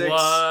 2006.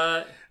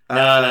 What?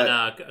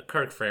 No.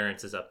 Kirk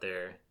Ferentz is up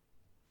there.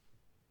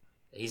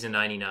 He's a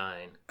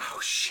 99. Oh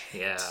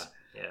shit.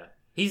 Yeah.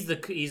 He's the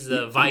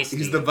vice dean.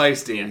 He's the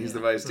vice dean. Yeah, he's the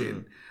vice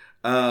dean.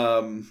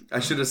 I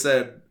should have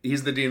said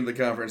he's the dean of the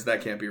conference.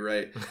 That can't be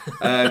right.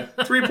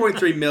 3.3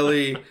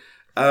 milli.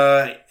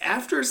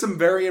 After some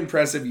very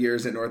impressive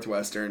years at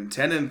Northwestern,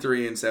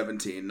 10-3 in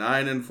 17,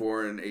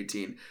 9-4 in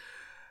 18,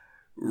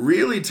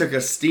 really took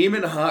a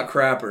steaming hot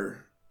crapper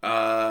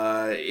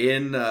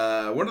in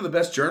one of the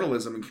best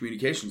journalism and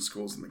communication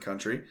schools in the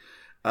country.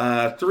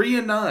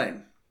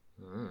 3-9.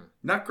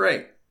 Not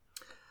great.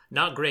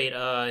 Not great.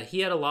 He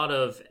had a lot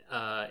of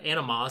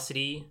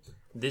animosity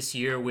this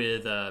year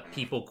with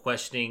people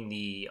questioning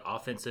the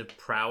offensive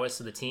prowess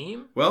of the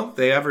team. Well,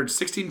 they averaged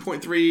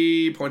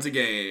 16.3 points a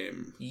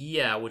game.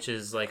 Yeah, which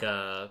is like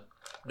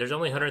there's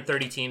only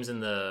 130 teams in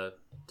the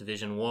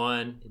Division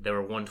 1. There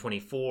were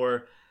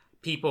 124.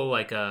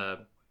 People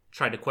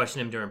tried to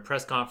question him during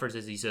press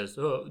conferences. He says,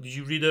 "Oh, did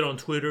you read that on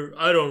Twitter?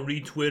 I don't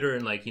read Twitter."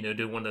 And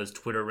do one of those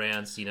Twitter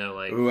rants,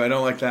 Ooh, I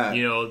don't like that.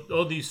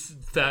 All these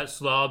fat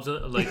slobs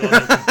on their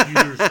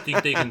computers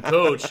think they can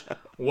coach.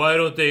 Why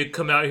don't they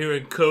come out here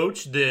and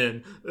coach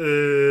then?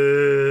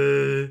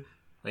 Dude,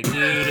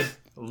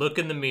 look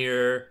in the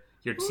mirror.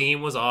 Your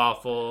team was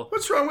awful.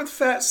 What's wrong with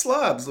fat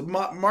slobs?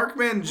 Mark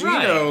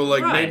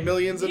Mangino made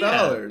millions of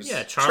dollars.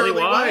 Yeah, Charlie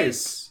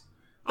Weiss.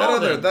 That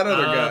other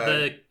guy.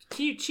 The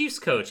Chiefs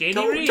coach,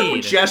 Andy Reid.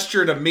 Don't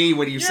gesture to me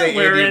when you say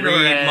Andy Reid,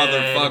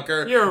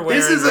 motherfucker.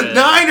 This is a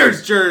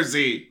Niners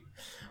jersey.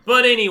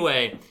 But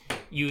anyway,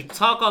 you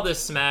talk all this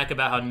smack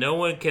about how no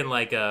one can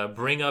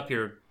bring up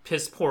your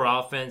piss poor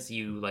offense.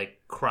 You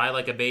cry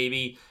like a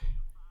baby.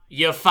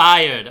 You're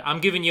fired.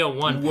 I'm giving you a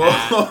 1,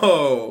 Pat.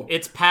 Whoa.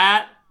 It's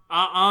Pat.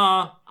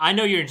 I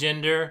know your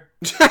gender.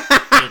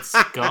 It's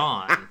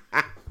gone.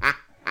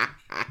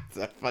 That's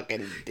a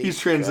fucking deep He's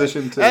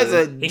transitioned cut. to... That's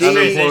a deep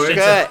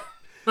cut.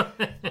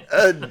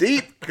 A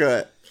deep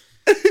cut.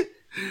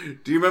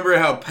 Do you remember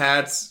how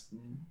Pat's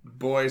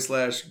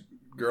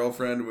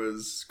boy/girlfriend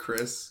was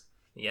Chris?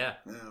 Yeah.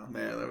 Oh,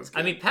 man, that was good.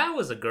 I mean, Pat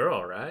was a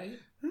girl, right?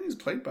 He was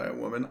played by a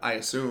woman, I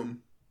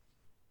assume.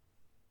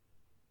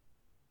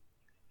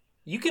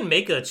 You can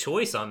make a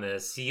choice on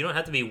this. You don't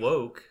have to be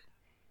woke.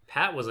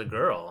 Pat was a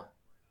girl.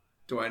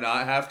 Do I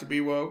not have to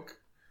be woke?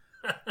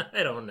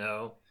 I don't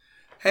know.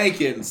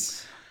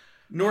 Hankins,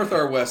 North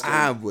or Western?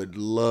 I would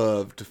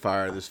love to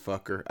fire this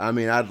fucker. I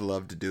mean, I'd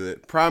love to do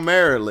it.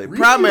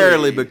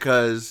 Primarily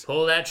because...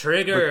 Pull that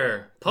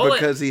trigger.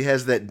 Because he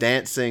has that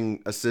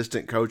dancing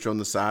assistant coach on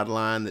the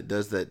sideline that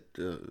does that.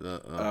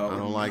 I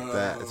don't like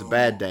that. It's a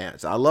bad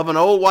dance. I love an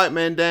old white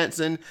man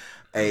dancing.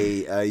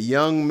 A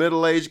young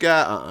middle-aged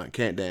guy,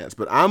 can't dance.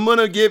 But I'm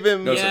gonna give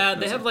him. They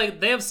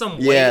have some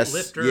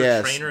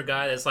weightlifter trainer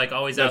guy that's like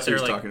always out there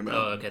like. Talking about.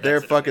 Oh, okay. They're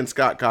fucking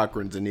Scott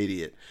Cochran's an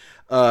idiot.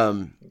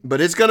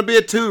 But it's gonna be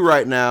a 2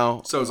 right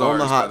now. So is on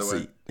ours, the hot by the way.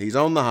 seat. He's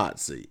on the hot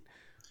seat.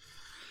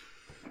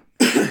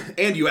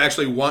 And you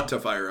actually want to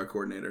fire a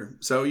coordinator,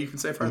 so you can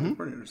say fire the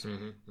coordinators.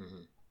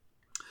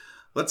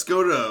 Let's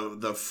go to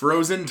the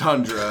frozen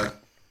tundra,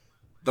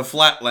 the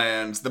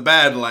flatlands, the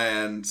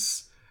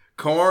badlands.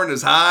 Corn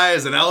as high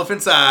as an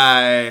elephant's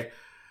eye.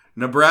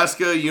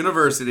 Nebraska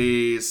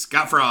University.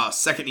 Scott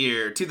Frost, second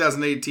year.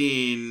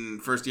 2018,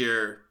 first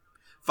year.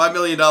 $5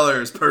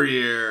 million per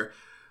year.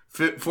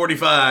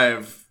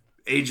 45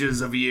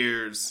 ages of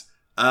years.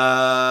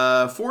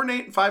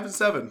 4-8,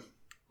 5-7.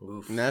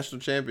 Oof.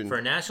 National champion. For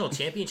a national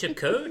championship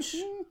coach?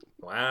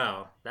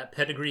 Wow. That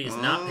pedigree is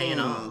not paying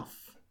off.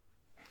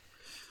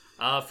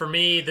 For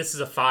me, this is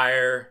a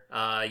fire.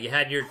 You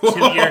had your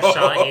 2-year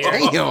shot here.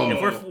 Damn.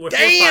 If we're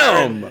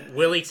firing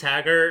Willie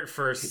Taggart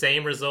for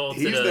same results.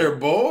 He's their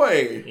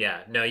boy.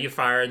 Yeah, no, you're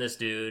firing this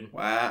dude.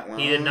 Wow.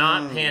 He did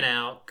not pan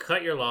out.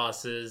 Cut your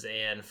losses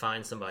and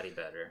find somebody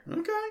better.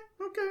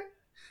 Okay.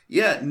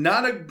 Yeah,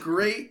 not a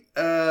great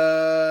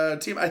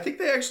team. I think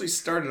they actually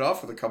started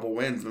off with a couple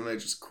wins, and then they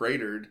just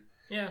cratered.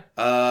 Yeah.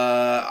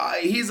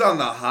 He's on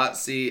the hot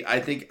seat. I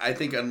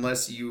think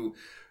unless you,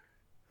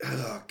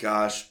 oh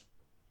gosh,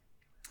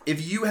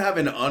 if you have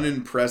an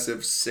unimpressive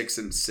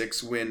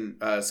 6-6 win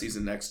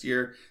season next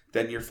year,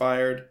 then you're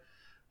fired.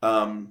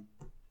 Even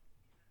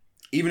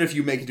if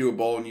you make it to a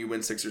bowl and you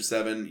win 6 or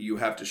 7, you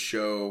have to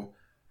show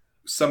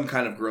some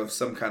kind of growth,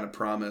 some kind of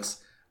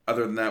promise.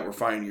 Other than that, we're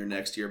firing you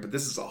next year. But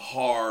this is a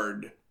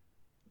hard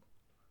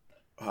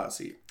hot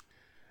seat.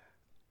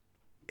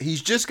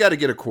 He's just got to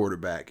get a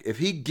quarterback. If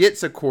he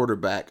gets a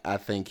quarterback, I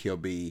think he'll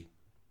be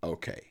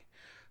okay.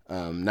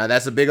 Now,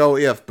 that's a big old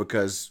if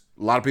because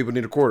a lot of people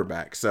need a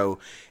quarterback. So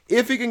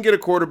if he can get a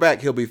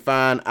quarterback, he'll be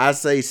fine. I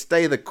say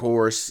stay the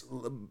course.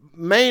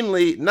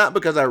 Mainly, not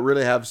because I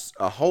really have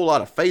a whole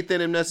lot of faith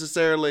in him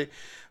necessarily,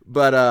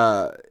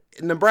 but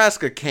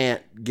Nebraska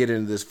can't get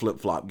into this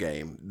flip-flop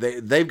game.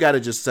 They've got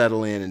to just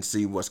settle in and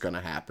see what's going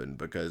to happen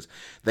because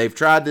they've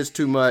tried this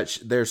too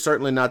much. They're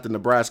certainly not the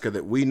Nebraska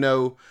that we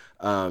know.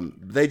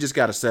 They just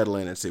got to settle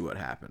in and see what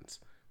happens.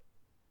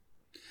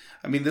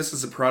 I mean, this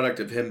is a product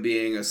of him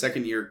being a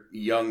second-year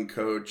young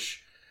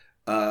coach,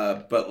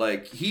 but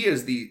like he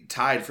is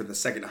tied for the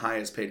second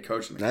highest paid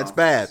coach in the That's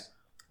conference.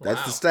 bad.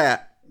 That's the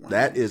stat. Wow.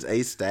 That is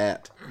a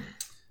stat.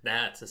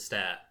 That's a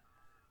stat.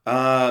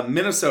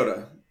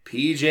 Minnesota.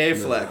 PJ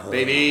Fleck,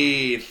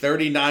 baby,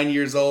 39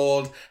 years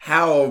old.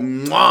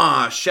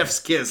 How chef's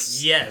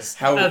kiss. Yes,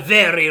 how a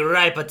very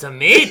ripe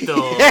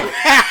tomato.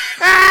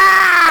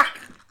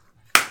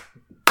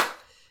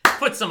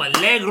 Put some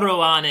Allegro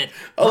on it.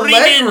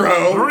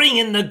 Bring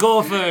in the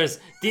Gophers.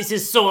 This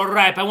is so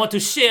ripe. I want to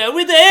share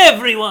with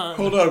everyone.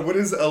 Hold on. What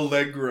is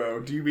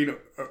Allegro? Do you mean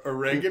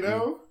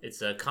oregano?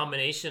 It's a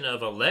combination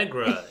of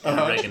Allegra and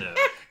oregano.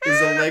 Is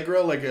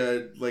Allegro like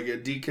a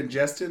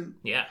decongestant?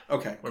 Yeah.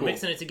 Okay, We're cool.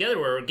 mixing it together.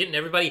 We're getting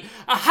everybody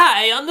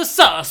high on the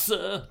sauce.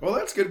 Well,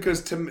 that's good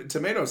because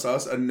tomato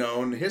sauce, a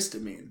known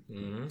histamine.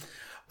 Mm-hmm.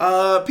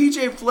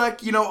 PJ Fleck,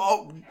 kind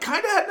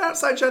of had an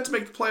outside shot to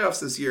make the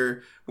playoffs this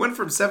year. Went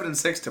from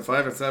 7-6 to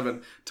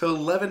 5-7 to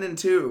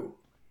 11-2.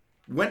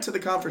 Went to the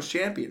conference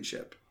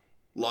championship.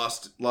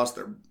 Lost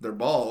their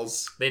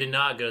balls. They did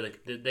not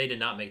they did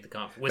not make the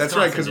conference. That's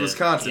right, because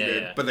Wisconsin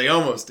did, but they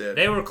almost did.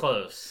 They were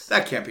close.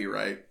 That can't be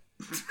right.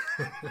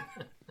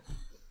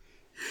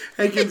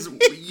 Hankins,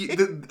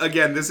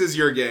 again, this is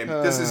your game.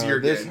 This is your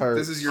game. Hurts.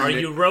 This is your. Are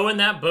you rowing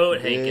that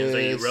boat, Hankins?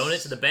 Are you rowing it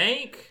to the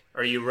bank?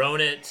 Or are you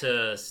rowing it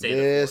to stay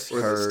this the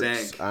course? hurts. Or the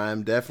stank?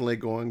 I'm definitely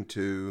going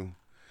to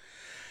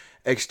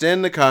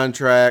extend the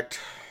contract.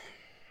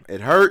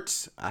 It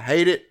hurts. I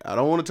hate it. I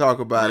don't want to talk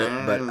about it,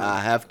 but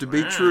I have to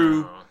be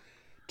true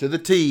to the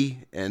T,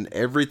 and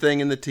everything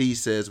in the T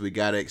says we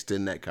got to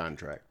extend that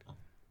contract.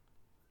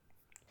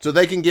 So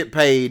they can get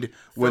paid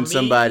when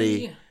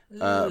somebody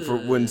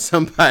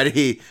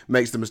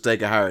makes the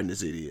mistake of hiring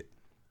this idiot.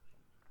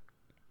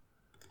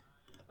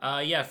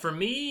 Yeah, for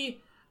me,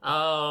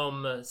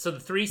 so the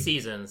 3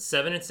 seasons,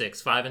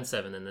 7-6,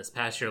 5-7, and this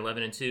past year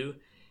 11-2,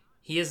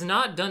 he has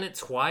not done it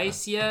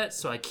twice yet,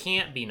 so I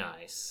can't be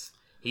nice.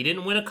 He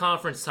didn't win a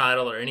conference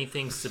title or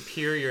anything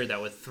superior that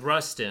would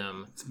thrust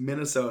him. It's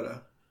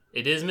Minnesota.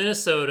 It is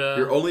Minnesota.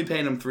 You're only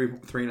paying him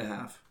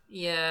 3.5.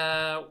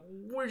 Yeah,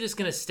 we're just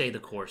going to stay the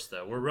course,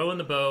 though. We're rowing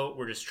the boat.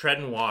 We're just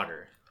treading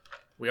water.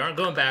 We aren't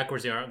going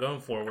backwards. We aren't going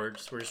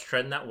forwards. We're just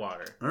treading that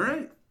water. All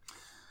right.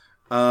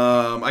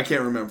 I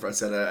can't remember if I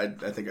said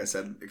it. I think I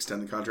said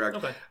extend the contract.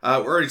 Okay. We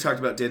already talked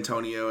about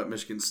D'Antonio at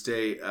Michigan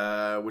State,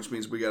 which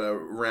means we got to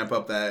ramp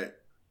up that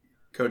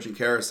coaching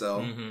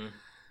carousel. Mm-hmm.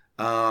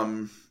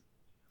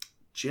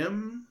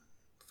 Jim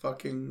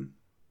fucking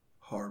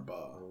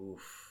Harbaugh.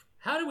 Oof.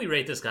 How did we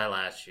rate this guy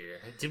last year?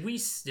 Did we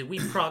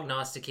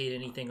prognosticate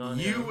anything on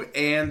him? You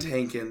and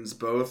Hankins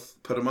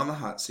both put him on the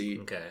hot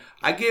seat. Okay.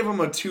 I gave him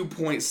a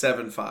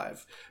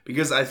 2.75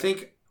 because I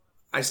think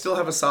I still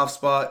have a soft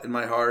spot in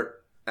my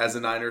heart as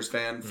a Niners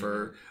fan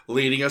for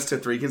leading us to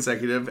 3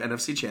 consecutive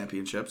NFC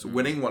championships,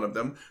 winning one of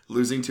them,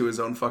 losing to his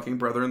own fucking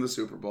brother in the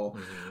Super Bowl.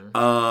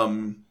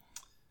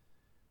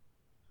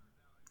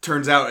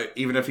 Turns out,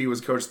 even if he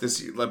was coach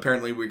this year,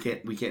 apparently we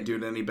can't do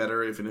it any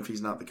better, even if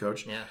he's not the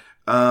coach. Yeah.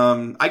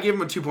 I gave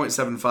him a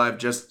 2.75,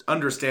 just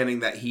understanding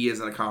that he is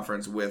in a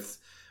conference with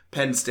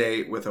Penn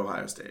State, with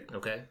Ohio State.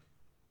 Okay.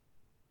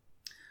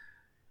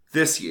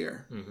 This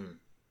year,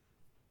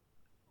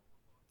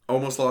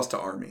 almost lost to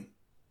Army.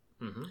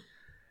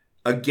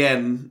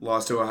 Again,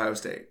 lost to Ohio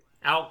State.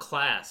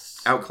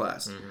 Outclassed.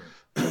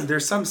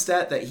 There's some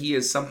stat that he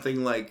is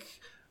something like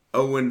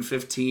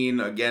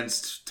 0-15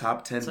 against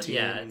top 10 teams.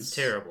 Yeah, it's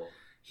terrible.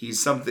 He's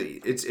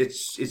something.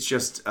 It's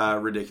just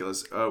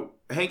ridiculous.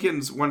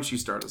 Hankins, why don't you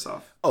start us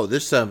off? Oh,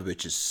 this son of a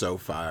bitch is so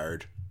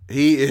fired.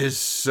 He is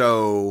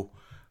so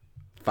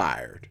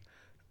fired.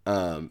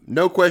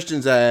 No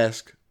questions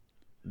asked.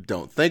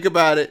 Don't think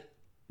about it.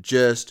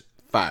 Just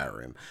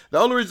fire him. The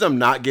only reason I'm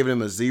not giving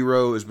him a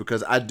 0 is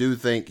because I do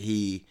think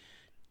he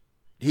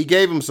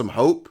gave him some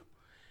hope.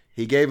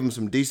 He gave him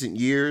some decent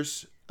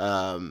years,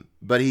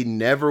 but he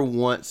never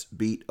once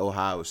beat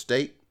Ohio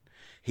State.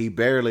 He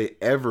barely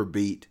ever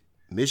beat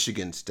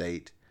Michigan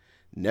State.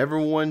 Never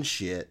won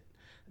shit.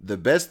 The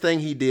best thing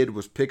he did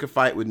was pick a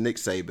fight with Nick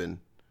Saban.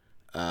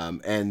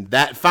 And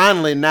that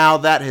finally, now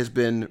that has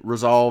been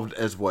resolved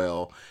as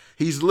well.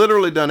 He's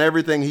literally done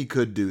everything he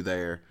could do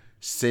there.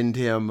 Send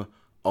him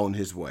on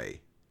his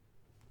way.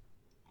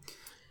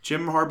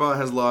 Jim Harbaugh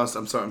has lost.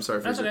 I'm sorry.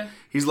 That's okay.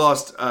 He's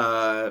lost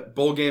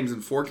bowl games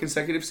in 4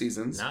 consecutive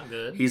seasons. Not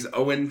good. He's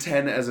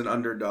 0-10 as an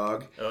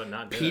underdog. Oh,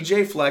 not good.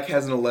 PJ Fleck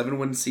has an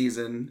 11-win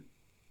season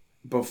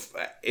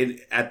in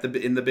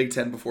the Big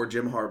Ten before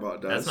Jim Harbaugh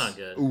does. That's not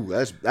good. Ooh,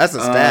 that's a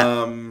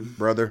stat,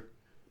 brother.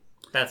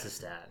 That's a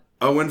stat.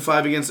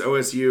 0-5 against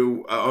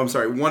OSU.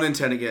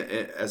 1-10 against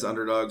as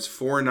underdogs.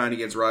 4-9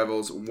 against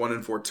rivals.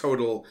 1-4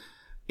 total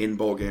in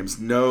bowl games.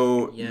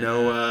 No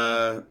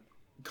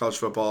college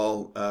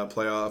football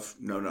playoff.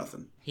 No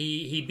nothing.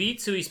 He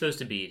beats who he's supposed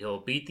to beat. He'll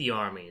beat the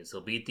Armies.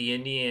 He'll beat the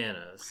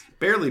Indianas.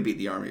 Barely beat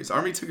the Armies.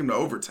 Army took him to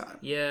overtime.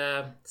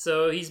 Yeah.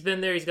 So he's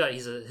been there.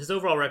 His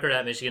overall record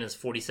at Michigan is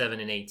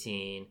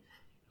 47-18.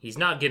 He's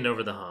not getting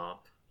over the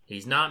hump.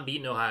 He's not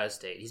beating Ohio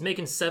State. He's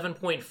making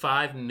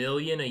 $7.5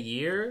 million a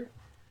year.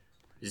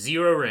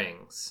 0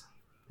 rings.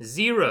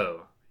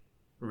 0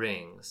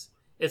 rings.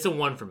 It's a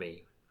 1 for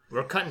me.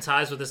 We're cutting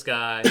ties with this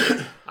guy.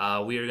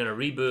 We are going to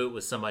reboot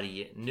with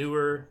somebody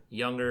newer,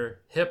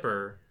 younger,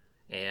 hipper,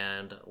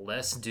 and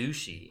less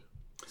douchey.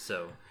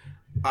 So,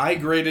 I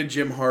graded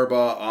Jim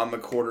Harbaugh on the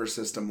quarter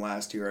system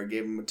last year. I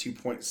gave him a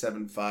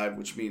 2.75,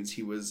 which means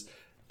he was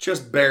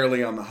just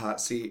barely on the hot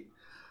seat.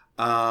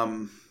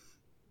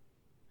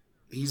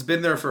 He's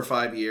been there for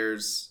 5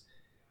 years.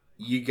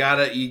 You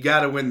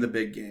gotta win the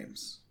big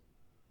games.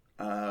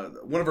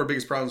 One of our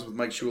biggest problems with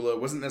Mike Shula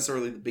wasn't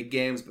necessarily the big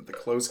games, but the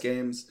close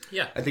games.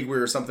 Yeah, I think we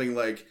were something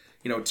like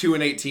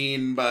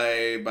 2-18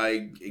 by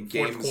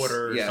games. Fourth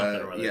quarter, or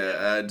something or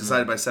other.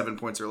 Decided by 7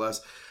 points or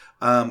less.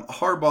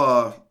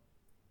 Harbaugh,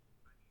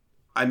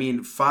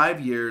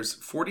 5 years,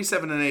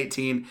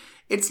 47-18.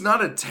 It's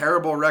not a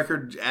terrible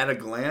record at a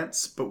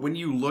glance, but when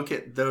you look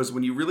at those,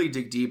 when you really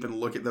dig deep and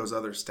look at those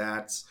other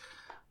stats,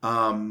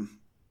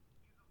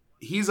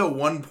 he's a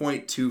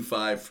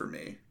 1.25 for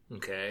me.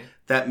 Okay.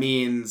 That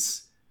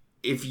means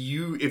if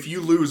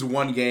you lose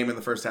one game in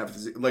the first half of the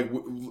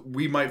season,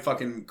 we might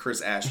fucking Chris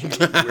Ash you. You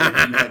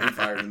might be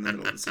fired in the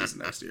middle of the season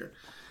next year.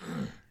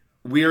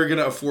 We are going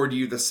to afford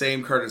you the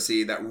same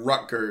courtesy that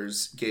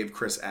Rutgers gave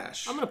Chris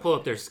Ash. I'm going to pull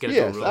up their schedule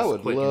Yes, real I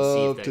would quick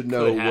love and see to if that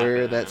know could where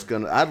happen. that's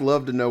gonna. I'd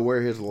love to know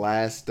where his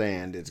last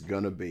stand is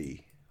gonna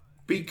be.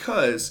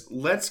 Because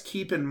let's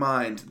keep in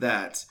mind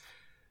that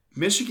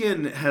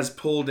Michigan has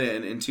pulled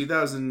in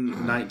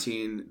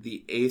 2019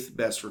 the 8th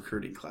best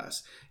recruiting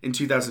class. In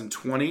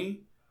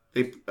 2020,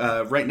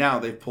 right now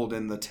they've pulled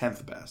in the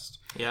 10th best.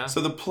 Yeah. So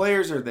the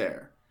players are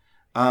there.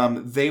 They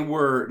had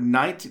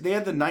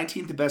the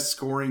 19th best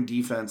scoring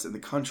defense in the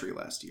country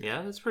last year.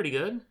 Yeah, that's pretty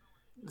good.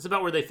 It's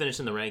about where they finished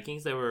in the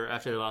rankings. They were,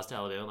 after they lost to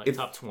Alabama,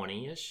 top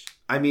 20-ish.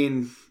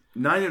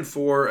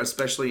 9-4,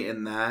 especially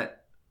in that.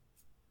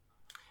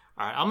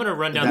 All right, I'm going to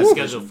run down the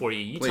schedule for you.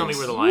 You tell me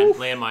where the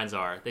landmines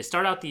are. They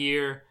start out the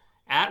year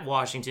at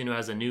Washington, who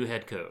has a new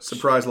head coach.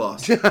 Surprise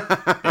loss.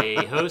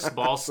 They host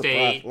Ball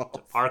State,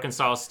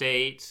 Arkansas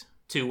State,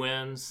 2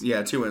 wins.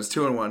 Yeah, 2 wins,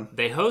 2-1.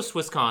 They host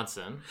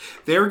Wisconsin.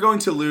 They're going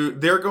to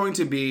lose. They're going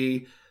to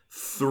be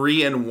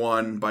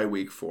 3-1 by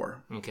week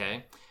 4.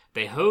 Okay.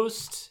 They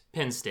host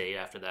Penn State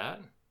after that.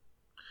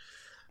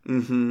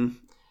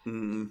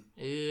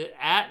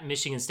 At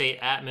Michigan State,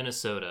 at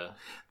Minnesota.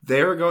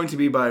 They're going to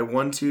be by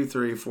 1, 2,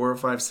 3, 4,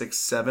 5, 6,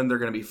 7. They're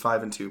going to be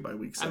 5-2 by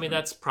week 7.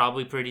 That's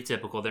probably pretty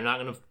typical. They're not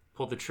going to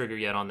pulled the trigger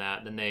yet on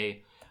that. Then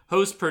they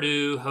host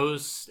Purdue,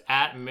 host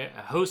Maryland,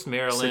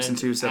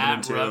 6-2,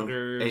 7-2,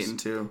 Rutgers,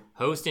 8-2,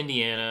 host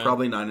Indiana,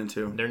 probably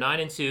 9-2. They're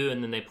 9-2,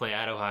 and then they play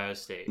at Ohio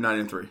State,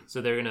 9-3.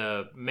 So they're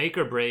gonna make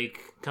or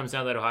break. Comes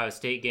down to that Ohio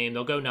State game.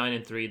 They'll go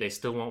 9-3. They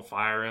still won't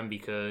fire him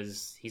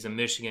because he's a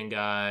Michigan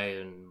guy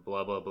and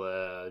blah blah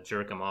blah.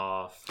 Jerk him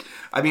off.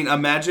 I mean,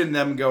 imagine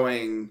them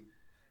going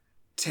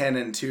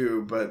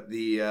 10-2, but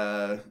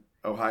the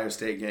Ohio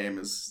State game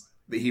is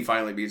he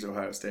finally beats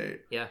Ohio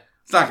State. Yeah.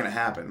 It's not going to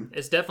happen.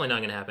 It's definitely not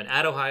going to happen.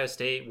 At Ohio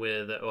State,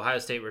 with Ohio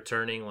State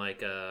returning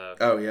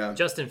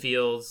Justin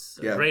Fields,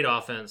 great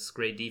offense,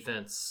 great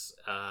defense.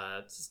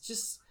 It's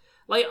just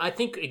like I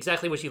think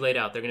exactly what you laid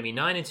out. They're going to be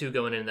 9-2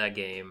 going into that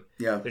game.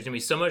 Yeah. There's going to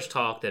be so much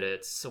talk that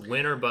it's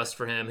win or bust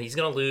for him. He's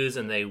going to lose,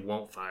 and they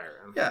won't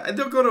fire him. Yeah, and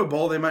they'll go to a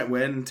bowl. They might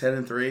win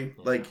 10-3.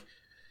 Yeah. Like,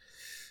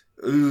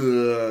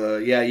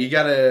 you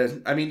got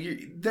to. I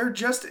mean, they're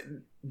just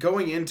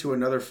going into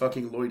another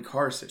fucking Lloyd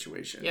Carr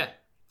situation. Yeah.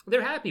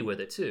 They're happy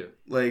with it too.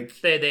 Like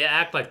they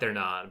act like they're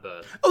not,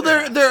 but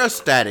they're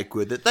ecstatic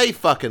with it. They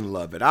fucking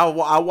love it.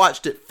 I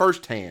watched it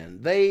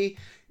firsthand.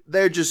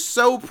 They're just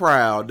so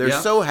proud. They're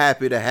so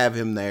happy to have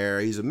him there.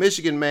 He's a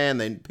Michigan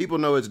man. People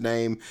know his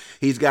name.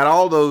 He's got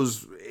all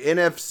those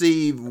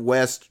NFC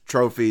West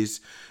trophies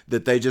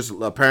that they just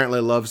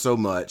apparently love so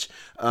much.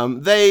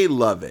 They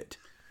love it.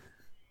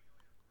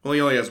 Well,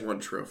 he only has one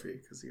trophy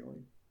because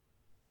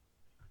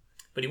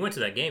But he went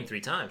to that game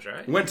 3 times,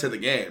 right? Went to the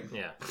game.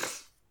 Yeah.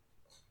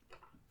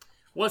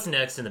 What's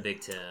next in the Big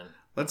Ten?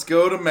 Let's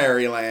go to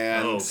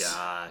Maryland. Oh,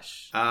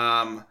 gosh.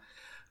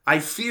 I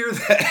fear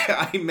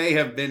that I may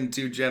have been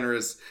too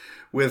generous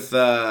with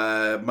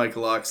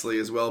Michael Oxley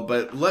as well,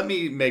 but let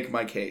me make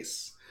my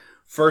case.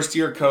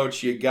 First-year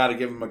coach, you got to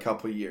give him a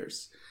couple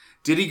years.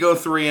 Did he go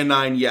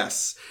 3-9?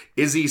 Yes.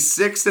 Is he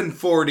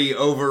 6-40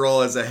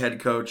 overall as a head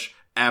coach?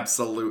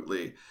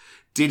 Absolutely.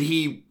 Did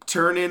he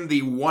turn in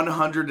the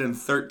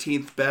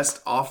 113th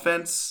best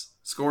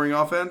scoring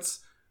offense?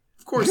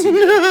 Of course he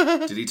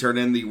did. Did he turn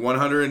in the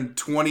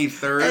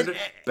 123rd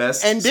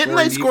best? And didn't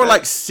they score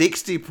like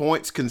 60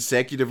 points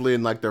consecutively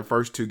in like their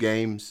first 2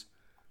 games?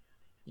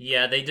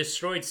 Yeah, they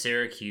destroyed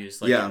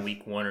Syracuse in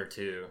week 1 or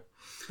 2.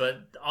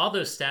 But all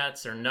those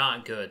stats are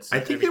not good. So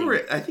I think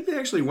they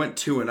actually went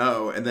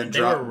 2-0 and then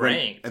they were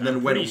ranked. And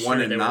then went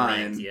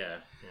 1-9. Yeah.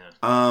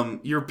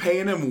 You're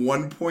paying him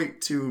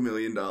 $1.2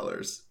 million.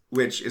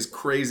 Which is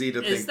crazy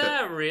to think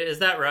that... Is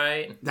that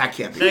right? That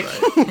can't be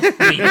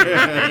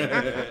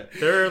right.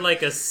 They're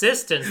like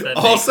assistants that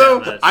also,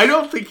 make that much. I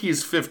don't think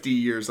he's 50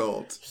 years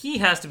old. He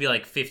has to be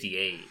like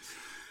 58.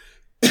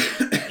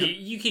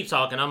 you keep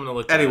talking. I'm going to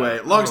look Anyway,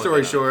 long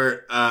story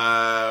short,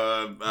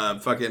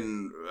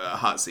 fucking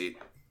hot seat.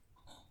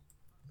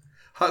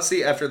 Hot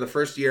seat after the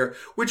first year,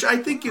 which I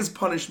think is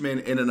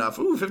punishment in enough.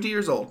 Ooh, 50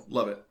 years old.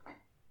 Love it.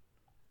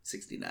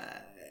 69.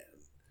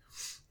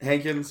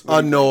 Hankins?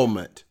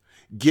 Annulment.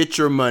 Get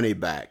your money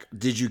back.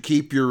 Did you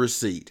keep your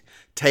receipt?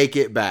 Take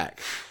it back.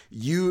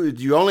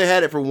 You only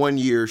had it for 1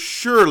 year.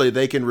 Surely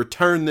they can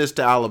return this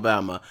to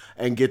Alabama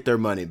and get their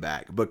money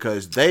back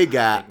because they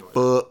got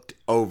fucked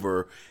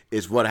over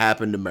is what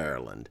happened to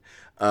Maryland.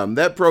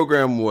 That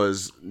program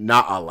was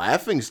not a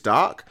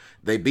laughingstock.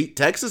 They beat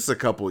Texas a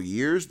couple of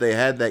years. They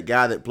had that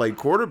guy that played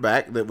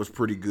quarterback that was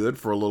pretty good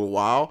for a little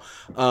while.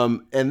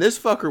 And this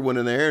fucker went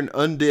in there and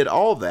undid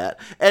all that.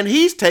 And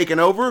he's taken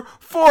over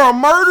for a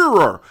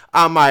murderer,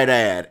 I might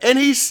add. And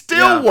he's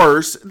still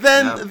worse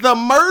than the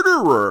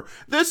murderer.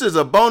 This is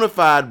a bona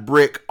fide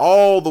brick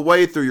all the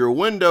way through your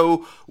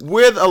window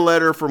with a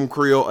letter from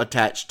Creel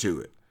attached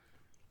to it.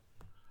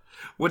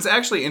 What's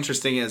actually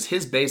interesting is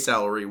his base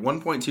salary,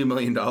 $1.2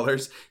 million.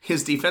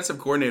 His defensive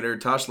coordinator,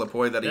 Tosh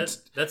Lapoy,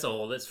 that's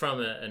old. It's from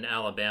an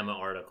Alabama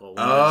article.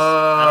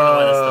 I don't know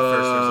why that's the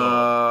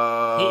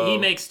first result. He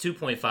makes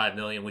 $2.5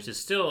 million, which is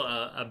still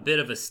a bit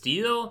of a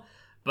steal.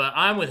 But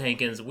I'm with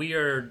Hankins.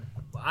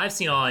 I've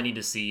seen all I need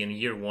to see in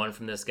year 1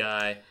 from this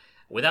guy.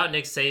 Without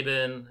Nick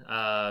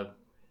Saban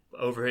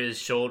over his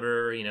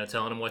shoulder,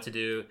 telling him what to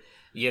do.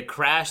 You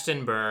crashed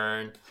and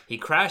burned. He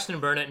crashed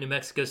and burned at New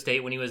Mexico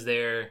State when he was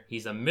there.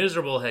 He's a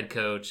miserable head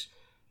coach.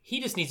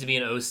 He just needs to be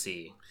an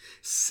OC.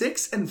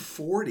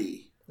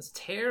 6-40. That's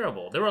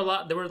terrible. There were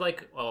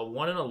like a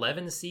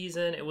 1-11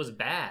 season. It was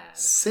bad.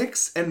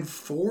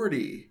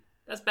 6-40.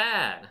 That's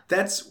bad.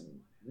 That's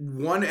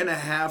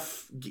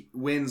 1.5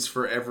 wins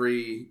for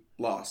every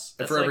loss.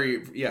 That's for like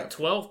every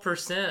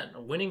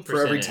 12% winning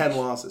percentage. For every 10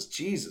 losses.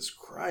 Jesus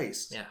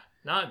Christ. Yeah,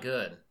 not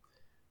good.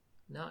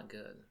 Not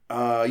good.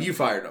 You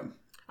fired him.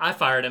 I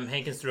fired him.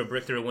 Hankins threw a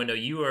brick through a window.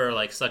 You were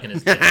like sucking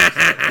his dick.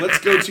 Let's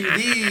go to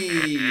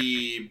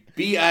the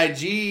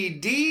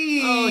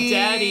BIGD.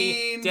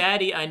 Oh,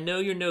 Daddy, I know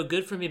you're no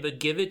good for me, but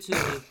give it to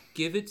me.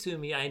 Give it to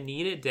me. I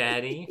need it,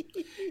 Daddy.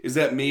 Is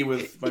that me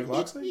with Michael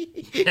Oxley?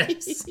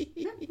 Yes.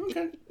 Yeah,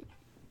 okay.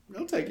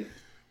 I'll take it.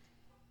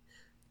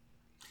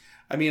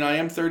 I mean, I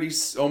am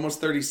almost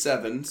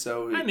 37,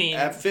 so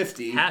at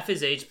 50. Half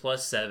his age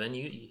plus 7.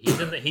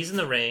 He's in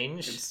the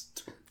range.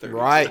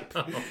 Right.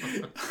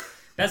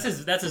 That's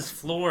his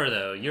floor,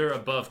 though. You're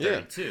above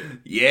 32.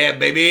 Yeah,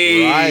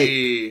 baby.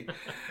 Right.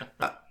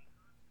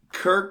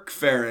 Kirk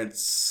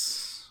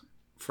Ferentz.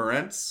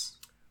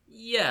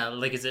 Yeah,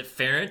 like, is it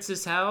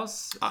Ferentz's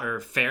house? Or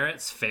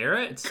Ferret?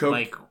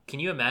 Like, can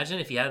you imagine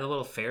if he had a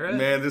little ferret?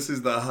 Man, this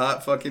is the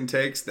hot fucking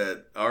takes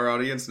that our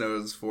audience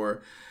knows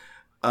for.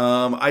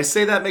 I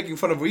say that making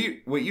fun of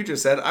what you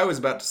just said. I was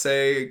about to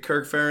say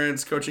Kirk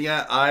Ferentz coaching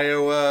at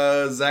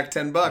Iowa, Zach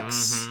 $10.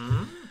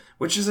 Mm-hmm.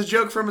 Which is a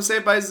joke from a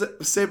Saved by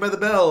the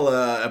Bell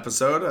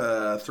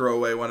episode.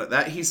 Throwaway one at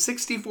that. He's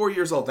 64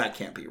 years old. That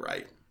can't be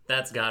right.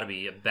 That's got to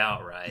be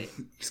about right.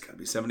 He's got to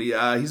be 70.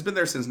 He's been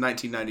there since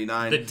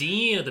 1999. The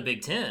dean of the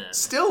Big Ten.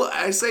 Still,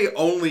 I say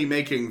only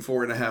making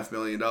 $4.5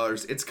 million.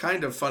 It's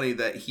kind of funny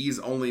that he's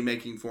only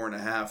making $4.5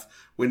 million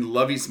when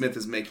Lovie Smith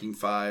is making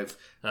 $5 million.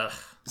 Ugh,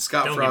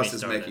 Scott Frost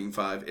is making $5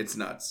 million. It's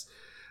nuts.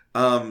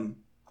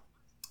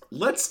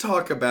 Let's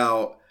talk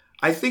about...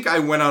 I think I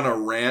went on a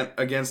rant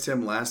against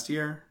him last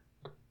year.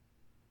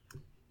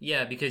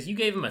 Yeah, because you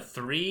gave him a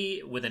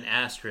 3 with an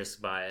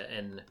asterisk by it,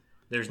 and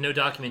there's no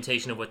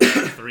documentation of what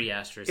that 3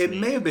 asterisk means. It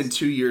may have been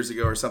 2 years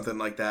ago or something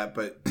like that,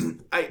 but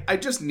I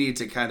just need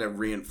to kind of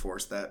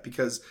reinforce that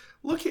because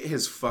look at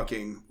his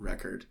fucking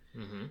record.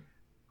 Mm-hmm.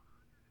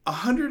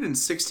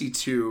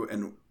 162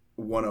 and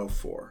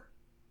 104.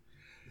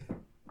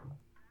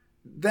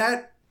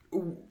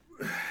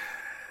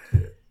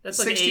 That's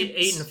like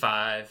 8 and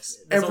 5.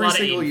 That's every a lot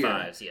single of 8 and year.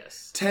 5s,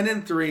 yes. 10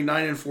 and 3,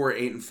 9 and 4,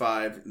 8 and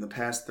 5 in the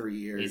past 3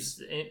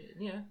 years.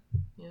 Yeah.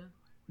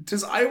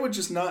 Does Iowa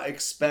just not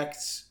expect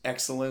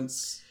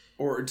excellence,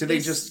 or do they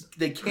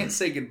can't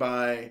say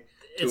goodbye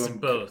to it's him?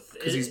 both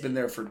because he's been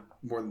there for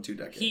more than 2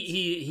 decades.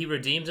 He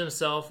redeems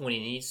himself when he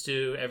needs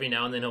to. Every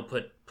now and then he'll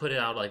put it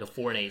out like a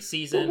 4-8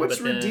 season. But what's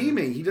but then,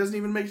 redeeming? He doesn't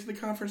even make it to the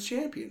conference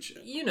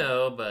championship.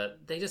 But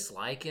they just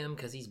like him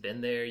because he's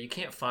been there. You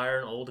can't fire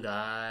an old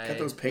guy. Got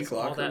those pink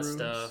locker all that rooms.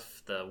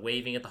 Stuff. The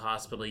waving at the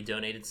hospital. He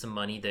donated some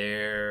money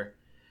there.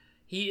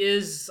 He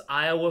is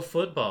Iowa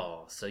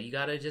football, so you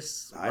got to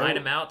just ride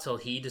him out till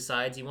he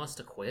decides he wants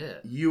to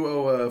quit.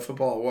 Iowa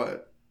football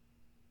what?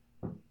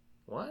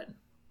 What?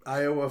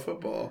 Iowa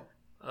football.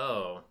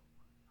 Oh.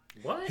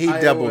 What? He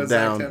doubled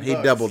down. He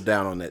doubled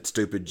down on that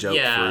stupid joke.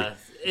 Yeah,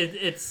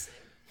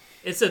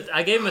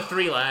 I gave him a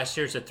 3 last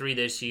year. It's a 3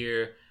 this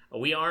year.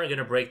 We aren't going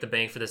to break the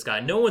bank for this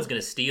guy. No one's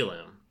going to steal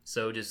him.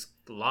 So just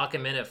lock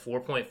him in at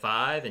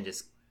 4.5 and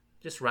just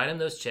write him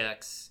those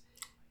checks.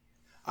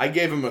 I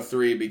gave him a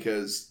 3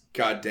 because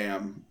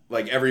goddamn,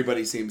 like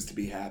everybody seems to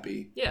be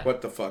happy. Yeah.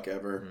 What the fuck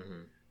ever.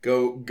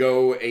 Mm-hmm.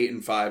 Go 8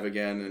 and 5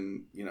 again,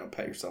 and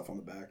pat yourself on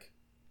the back.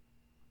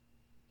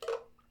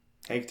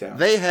 Town.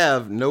 They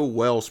have no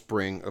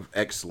wellspring of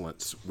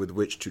excellence with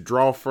which to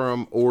draw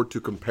from or to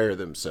compare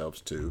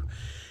themselves to.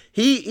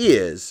 He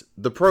is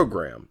the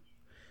program.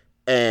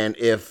 And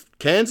if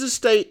Kansas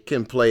State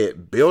can play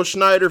at Bill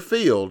Schneider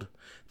Field,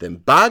 then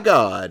by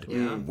God,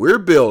 we're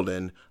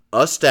building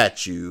a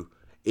statue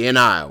in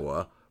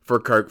Iowa for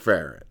Kirk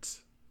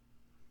Ferentz.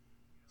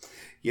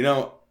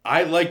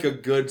 I like a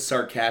good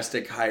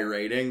sarcastic high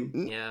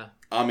rating. Yeah.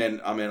 I'm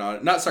in on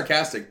it. Not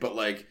sarcastic, but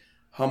like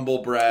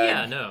humble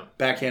brag,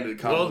 backhanded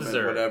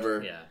compliment,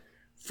 whatever. Yeah.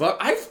 Fuck,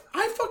 I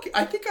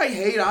think I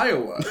hate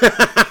Iowa.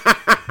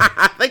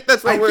 I think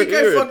that's what we're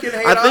hearing. I fucking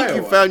hate Iowa. I think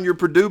you found your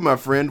Purdue, my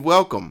friend.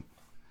 Welcome.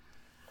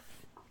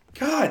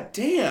 God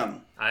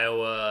damn.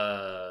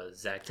 Iowa,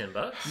 Zach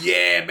 $10.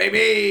 Yeah,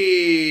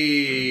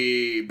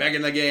 baby. Back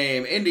in the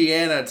game.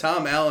 Indiana,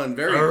 Tom Allen,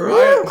 very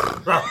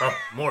quiet.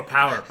 More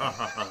power.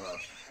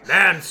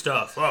 Man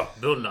stuff. Oh,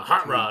 building a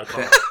hot rod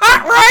car.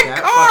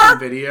 That fucking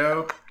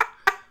video.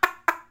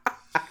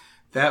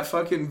 That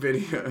fucking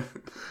video.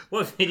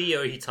 What video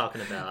are you talking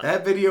about?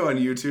 That video on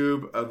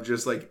YouTube of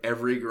just like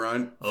every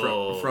grunt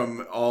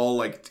from all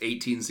like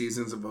 18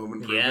 seasons of Home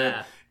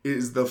Improvement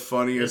is the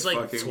funniest fucking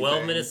thing. It's like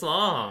 12 minutes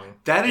long.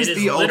 That is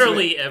the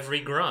literally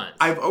every grunt.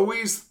 I've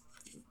always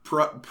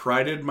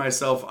prided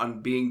myself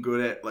on being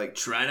good at like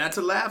try not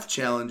to laugh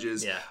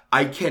challenges. Yeah.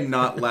 I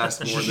cannot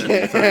last more than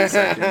 30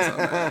 seconds on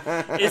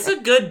that. It's a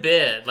good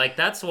bit. Like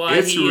that's why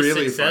it's he is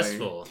really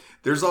successful. Funny.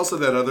 There's also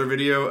that other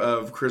video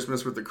of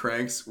Christmas with the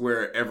Cranks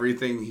where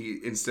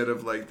everything instead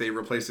of like they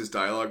replace his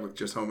dialogue with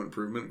just Home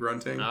Improvement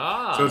grunting.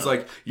 So it's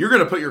like, you're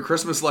going to put your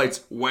Christmas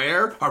lights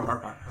where?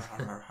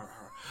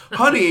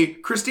 Honey,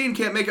 Christine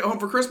can't make it home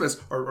for Christmas.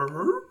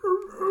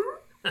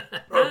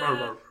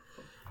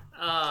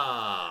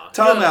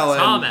 Tom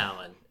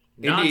Allen.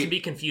 Not to be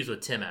confused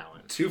with Tim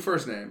Allen. 2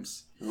 first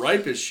names.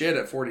 Ripe as shit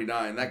at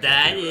 49.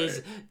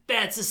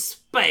 That's a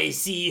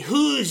spicy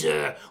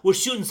Hoosier. We're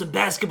shooting some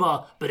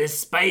basketball, but it's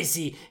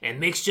spicy, and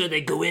make sure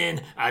they go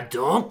in a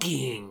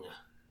donking.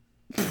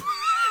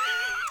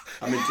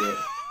 I'm into it.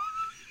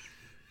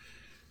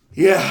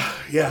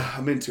 Yeah,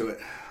 I'm into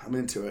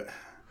it.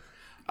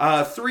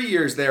 3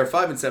 years there,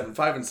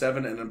 5-7,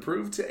 and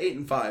improved to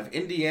 8-5.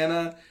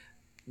 Indiana,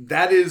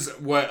 that is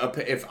what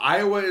if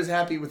Iowa is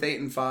happy with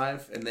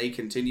 8-5 and they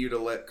continue to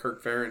let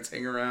Kirk Ferentz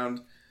hang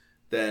around,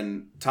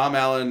 then Tom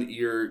Allen,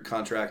 your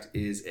contract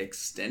is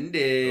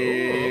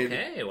extended. Oh,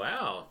 okay,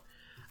 wow.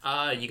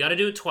 You got to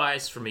do it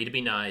twice for me to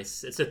be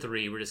nice. It's a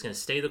 3. We're just going to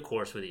stay the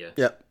course with you.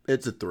 Yep,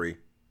 it's a 3.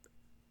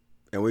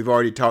 And we've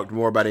already talked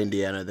more about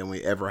Indiana than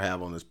we ever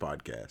have on this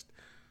podcast.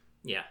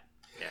 Yeah.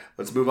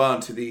 Let's move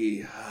on to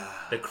the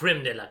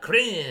creme de la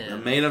creme. The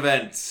main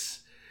event.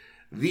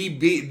 The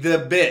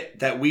bit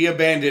that we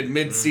abandoned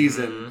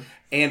mid-season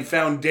and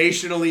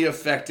foundationally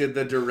affected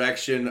the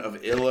direction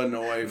of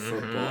Illinois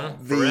football.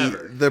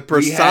 The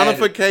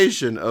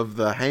personification of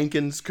the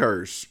Hankins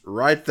curse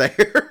right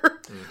there.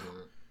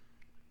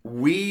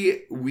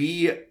 We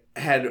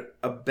had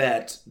a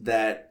bet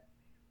that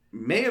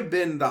may have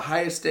been the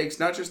highest stakes,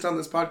 not just on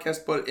this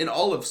podcast, but in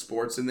all of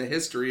sports in the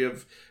history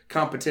of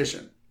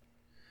competition.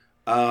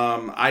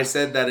 I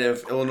said that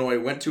if Illinois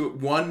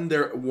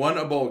won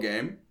a bowl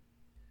game,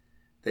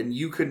 then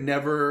you could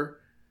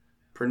never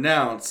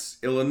pronounce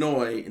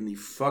Illinois in the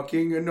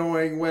fucking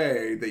annoying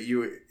way that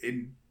you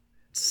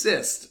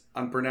insist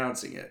on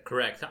pronouncing it.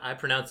 Correct. I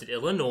pronounce it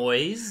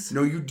Illinois.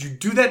 No, you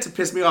do that to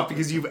piss me off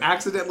because you've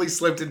accidentally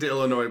slipped into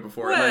Illinois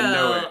before, well, and I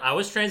know it. I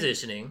was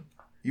transitioning.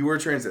 You were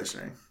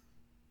transitioning.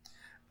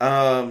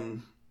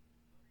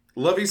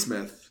 Lovie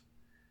Smith.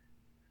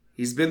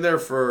 He's been there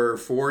for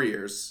 4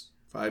 years.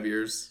 5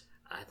 years?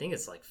 I think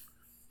it's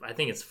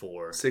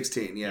 4.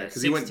 16, yeah.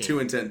 Because he went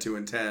 2-10,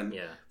 2-10.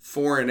 Yeah.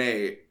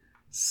 4-8.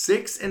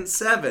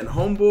 6-7.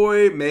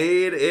 Homeboy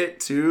made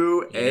it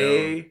to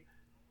a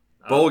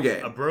bowl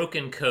game. A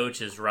broken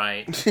coach is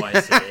right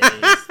twice a day.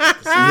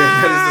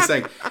 That is the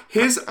saying.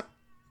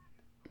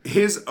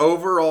 His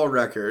overall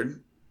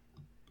record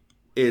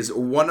is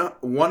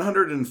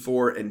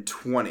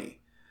 104-20.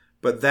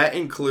 But that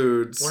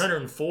includes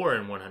 104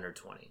 and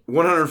 120.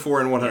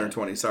 104 and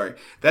 120, sorry.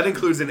 That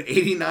includes an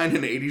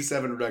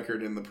 89-87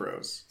 record in the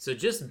pros. So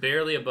just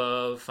barely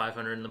above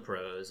 500 in the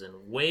pros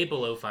and way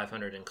below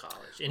 500 in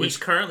college. And he's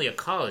currently a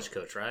college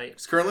coach, right?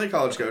 He's currently a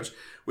college coach,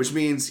 which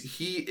means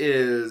he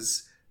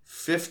is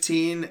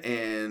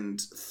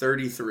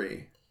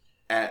 15-33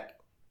 at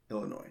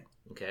Illinois.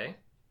 Okay.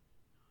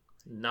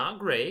 Not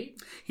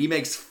great. He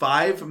makes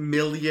 $5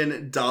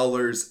 million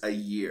a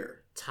year.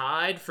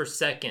 Tied for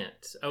second.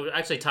 Oh,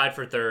 actually tied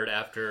for third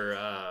after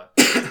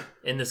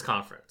in this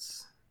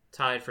conference.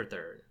 Tied for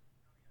third.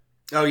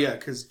 Oh, yeah,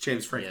 because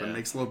James Franklin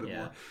makes a little bit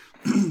more.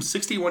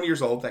 61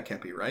 years old, that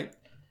can't be right.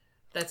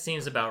 That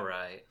seems about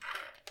right.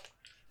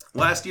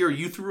 Last year,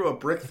 you threw a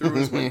brick through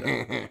his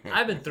window.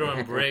 I've been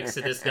throwing bricks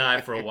at this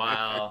guy for a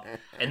while.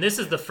 And this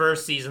is the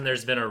first season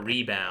there's been a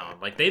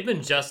rebound. Like, they've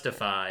been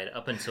justified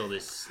up until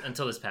this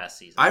past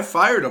season. I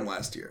fired him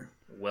last year.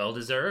 Well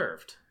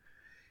deserved.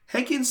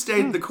 Hankins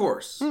stayed the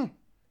course.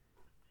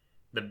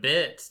 The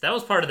bit. That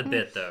was part of the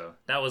bit, though.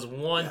 That was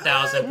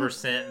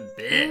 1,000%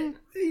 bit.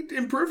 He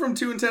improved from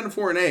 2-10 to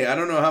 4-8. I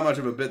don't know how much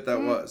of a bit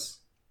that was.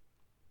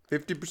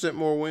 50%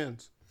 more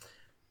wins.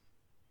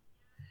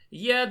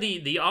 Yeah,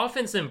 the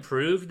offense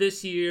improved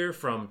this year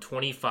from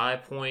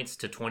 25 points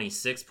to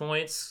 26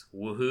 points.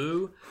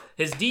 Woohoo.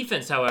 His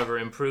defense, however,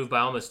 improved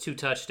by almost 2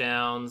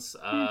 touchdowns.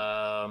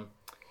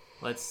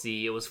 Let's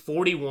see. It was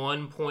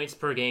 41 points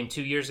per game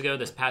 2 years ago.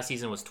 This past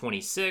season was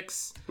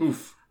 26.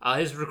 Oof.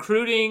 His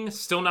recruiting,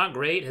 still not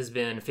great, has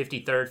been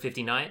 53rd,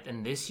 59th,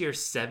 and this year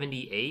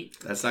 78th.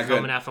 That's not good.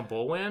 Coming off a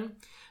bowl win.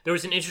 There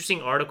was an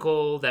interesting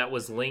article that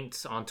was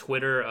linked on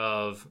Twitter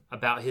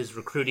about his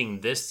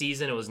recruiting this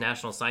season. It was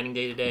National Signing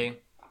Day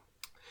today.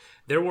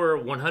 There were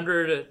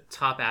 100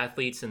 top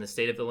athletes in the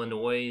state of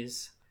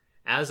Illinois.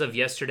 As of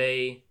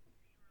yesterday,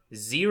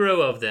 0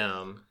 of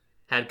them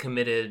had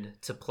committed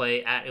to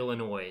play at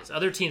Illinois.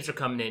 Other teams are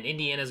coming in.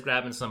 Indiana's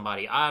grabbing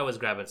somebody. Iowa's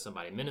grabbing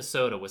somebody.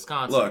 Minnesota,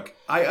 Wisconsin. Look,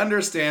 I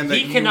understand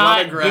that you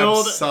want to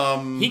grab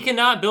some... He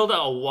cannot build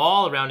a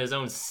wall around his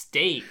own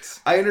state.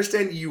 I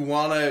understand you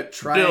want to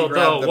try and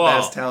grab the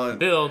best talent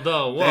Build the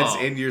wall. that's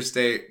in your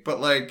state. But,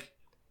 like...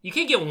 You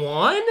can't get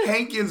one?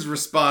 Hankins'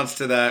 response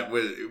to that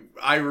was...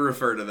 I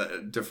defer to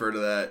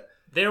that.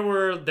 There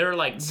were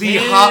like 10... The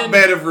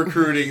hotbed of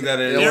recruiting that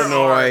is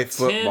Illinois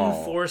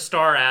football. 10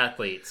 4-star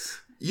athletes.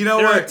 You know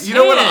what? You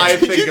know what I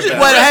think about?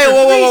 Wait, hey,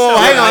 whoa,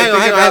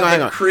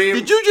 hang on.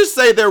 Did you just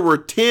say there were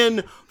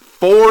 10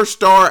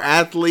 4-star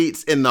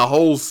athletes in the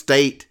whole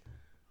state?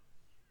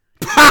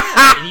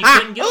 And you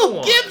couldn't get one.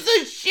 Who gives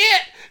a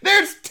shit?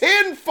 There's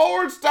 10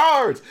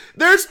 4-stars.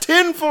 There's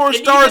 10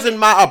 4-stars in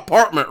my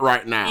apartment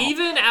right now.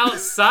 Even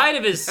outside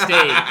of his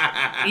state,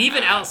 he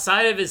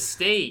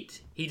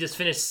just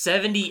finished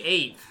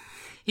 78th.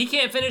 He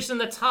can't finish in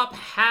the top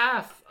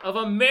half of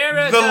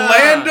America. The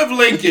land of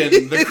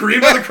Lincoln. The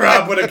cream of the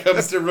crop when it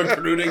comes to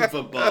recruiting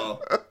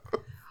football.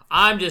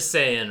 I'm just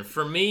saying,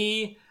 for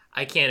me,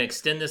 I can't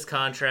extend this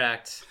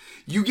contract.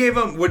 You gave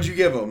him, what'd you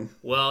give him?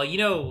 Well, you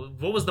know,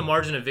 what was the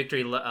margin of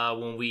victory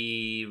when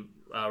we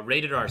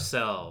rated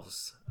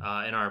ourselves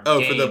in our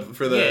game?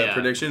 for the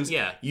predictions?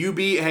 Yeah. You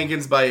beat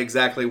Hankins by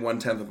exactly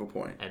 1/10 of a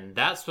point. And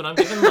that's what I'm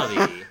giving Lovey.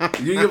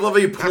 You give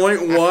Lovey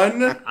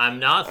 0.1? I'm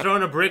not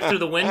throwing a brick through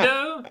the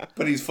window.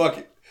 But he's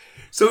fucking...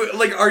 So,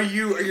 like,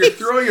 you're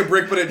throwing a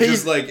brick, but it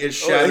just, like, it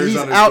shatters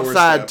on his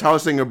outside doorstep.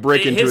 tossing a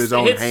brick into his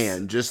own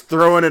hand, just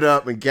throwing it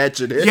up and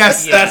catching it.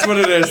 Yes, that's what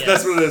it is. Yes.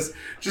 That's what it is.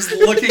 Just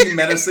looking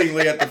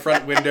menacingly at the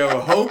front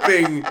window,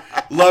 hoping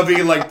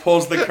Lovey, like,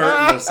 pulls the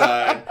curtain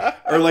aside.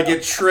 Or, like,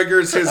 it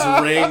triggers his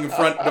Ring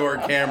front door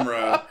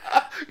camera.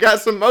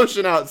 Got some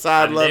motion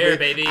outside, I'm Lovey. there,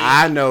 baby.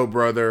 I know,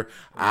 brother.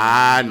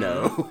 I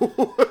know.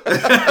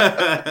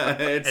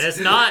 And it's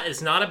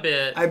not a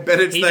bit. I bet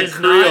it's that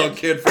Creole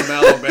kid from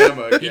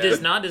Alabama again. He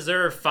does not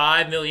deserve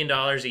 $5 million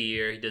a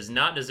year. He does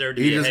not deserve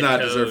to be a head coach. He does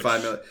not deserve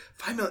 $5 million.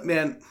 $5 million,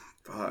 man.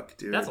 Fuck,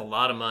 dude. That's a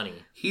lot of money.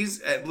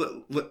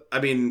 I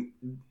mean,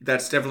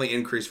 that's definitely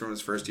increased from his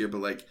first year,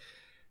 but, like,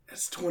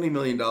 that's $20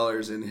 million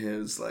in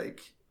his,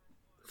 like...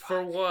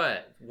 For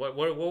what?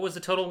 What was the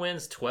total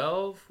wins?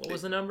 12? What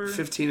was the number?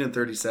 15 and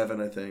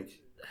 37, I think.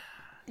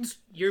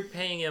 You're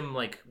paying him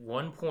like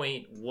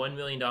 $1.1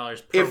 million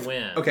per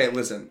win. Okay,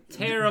 listen.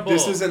 Terrible.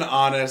 This is an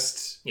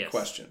honest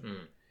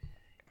question.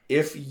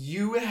 If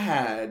you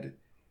had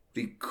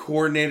the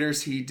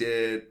coordinators he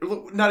did,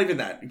 not even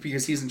that,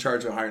 because he's in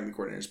charge of hiring the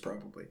coordinators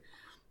probably.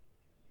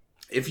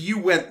 If you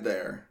went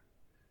there,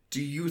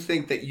 do you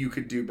think that you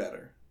could do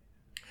better?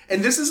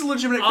 And this is a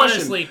legitimate question.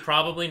 Honestly,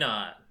 probably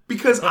not.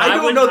 Because I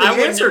don't know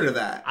the answer to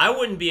that. I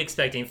wouldn't be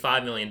expecting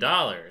 $5 million.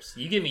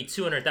 You give me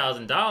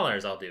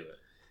 $200,000, I'll do it.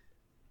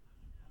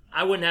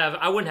 I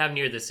wouldn't have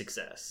near the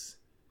success.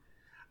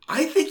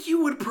 I think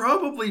you would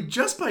probably,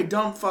 just by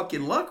dumb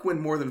fucking luck,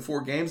 win more than 4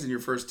 games in your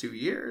first 2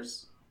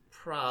 years.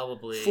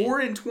 Probably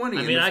 4-20.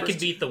 I mean, I could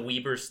beat the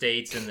Weber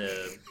states and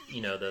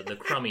the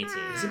crummy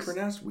teams. Is it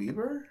pronounced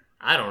Weber?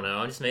 I don't know.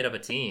 I just made up a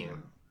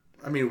team.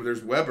 I mean,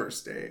 there's Weber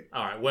State.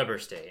 All right, Weber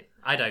State.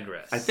 I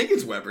digress. I think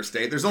it's Weber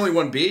State. There's only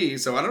one B,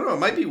 so I don't know. It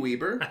might be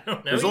Weber. I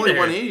don't know. There's only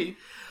one E.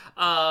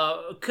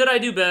 Could I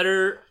do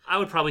better? I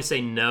would probably say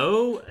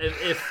no.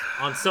 If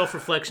on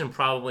self-reflection,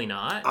 probably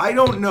not. I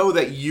don't know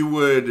that you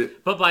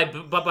would. But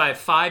by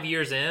 5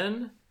 years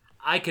in,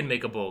 I can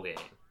make a bowl game.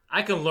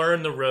 I can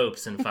learn the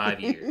ropes in 5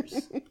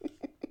 years.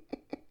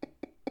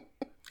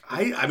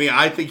 I mean,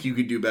 I think you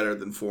could do better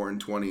than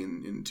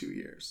 4-20 in 2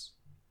 years.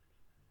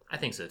 I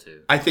think so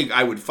too. I think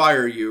I would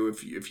fire you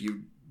if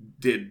you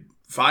did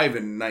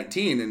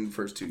 5-19 in the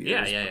first 2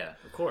 years. Yeah,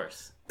 of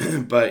course.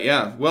 But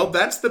yeah, well,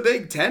 that's the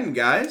Big Ten,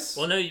 guys.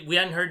 Well, no, we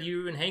hadn't heard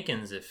you and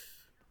Hankins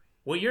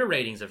what your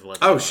ratings of 11.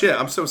 Oh shit,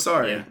 I'm so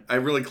sorry. Yeah. I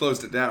really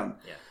closed it down.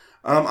 Yeah.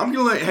 I'm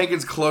gonna let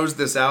Hankins close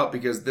this out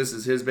because this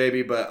is his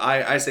baby. But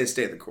I say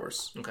stay the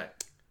course. Okay.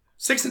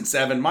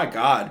 6-7. My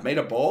God, made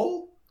a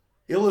bowl.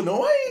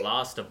 Illinois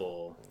lost a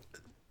bowl.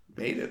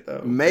 Made it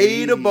though.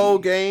 Made a bowl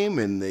game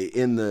in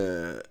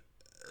the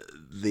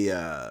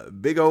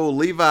big old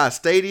Levi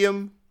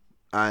Stadium.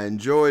 I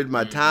enjoyed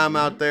my time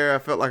out there. I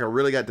felt like I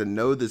really got to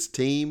know this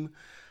team.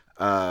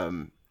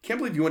 Can't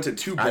believe you went to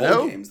 2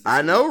 bowl games.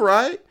 I know,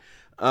 right?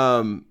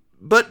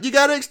 But you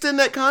got to extend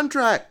that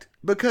contract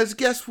because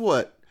guess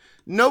what?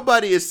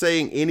 Nobody is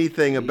saying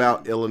anything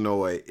about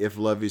Illinois if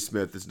Lovie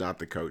Smith is not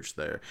the coach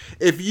there.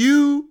 If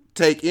you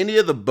take any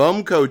of the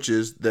bum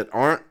coaches that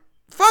aren't,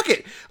 fuck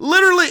it,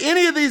 literally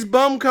any of these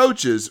bum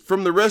coaches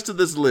from the rest of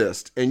this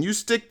list, and you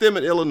stick them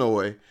in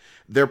Illinois,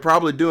 they're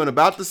probably doing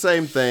about the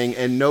same thing,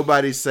 and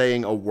nobody's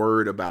saying a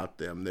word about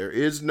them. There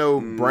is no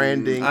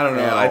branding. I don't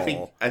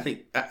know.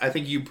 I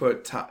think you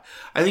put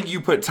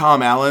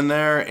Tom Allen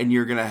there, and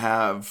you're gonna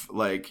have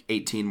like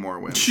 18 more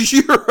wins.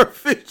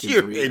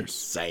 You're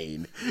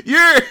insane.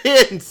 You're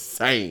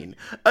insane.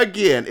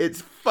 Again,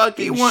 it's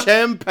fucking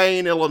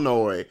Champaign,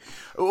 Illinois.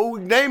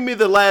 Name me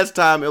the last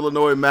time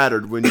Illinois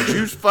mattered when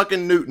Juice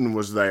fucking Newton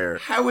was there.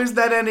 How is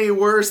that any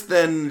worse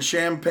than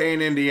Champaign,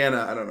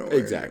 Indiana? I don't know.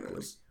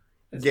 Exactly.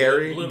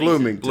 Gary?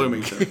 Bloomington.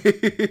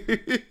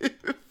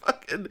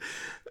 Fucking.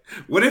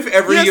 What if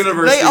every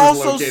university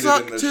was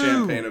located in the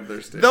Champaign of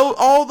their state?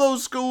 All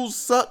those schools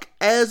suck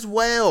as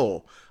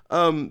well.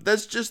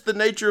 That's just the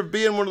nature of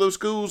being one of those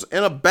schools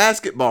in a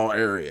basketball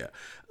area.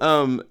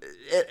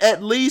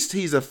 At least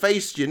he's a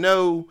face you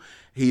know.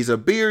 He's a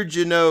beard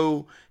you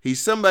know.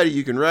 He's somebody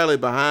you can rally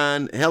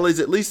behind. Hell, he's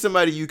at least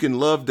somebody you can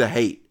love to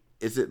hate.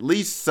 It's at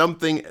least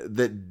something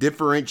that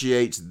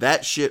differentiates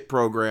that shit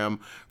program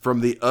from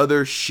the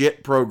other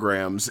shit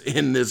programs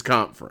in this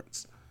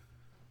conference.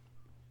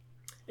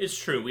 It's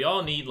true. We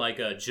all need like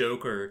a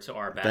Joker to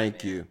our Batman.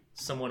 Thank you.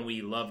 Someone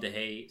we love to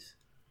hate,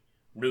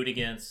 root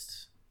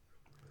against,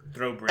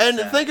 throw bricks And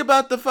at. think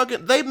about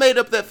they made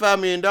up that $5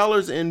 million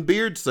in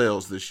beard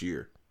sales this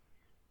year.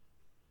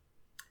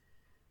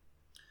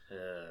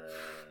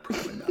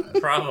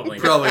 Probably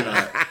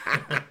not.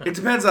 It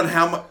depends on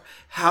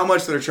how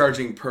much they're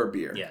charging per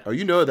beer. Yeah. Oh,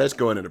 you know that's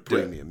going at a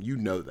premium. Yeah. You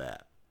know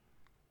that.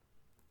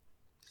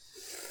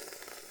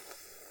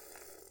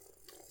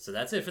 So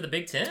that's it for the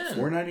Big Ten.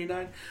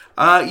 $4.99.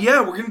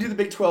 Yeah, we're gonna do the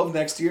Big 12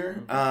 next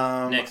year.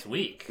 Next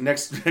week.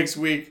 Next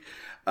week.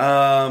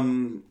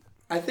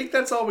 I think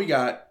that's all we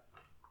got.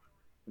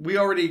 We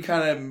already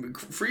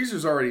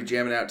Freezer's already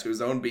jamming out to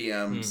his own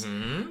BMs.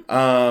 Mm-hmm.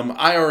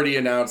 I already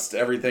announced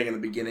everything in the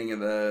beginning of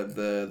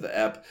the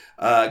ep.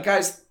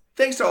 Guys,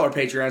 Thanks to all our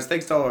Patreons.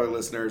 Thanks to all our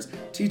listeners.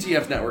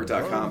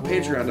 TTFnetwork.com,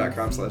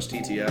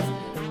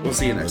 patreon.com/TTF. We'll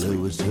see you next week.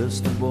 It was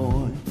just a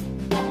boy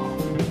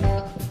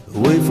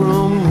away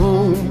from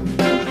home,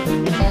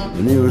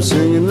 and you were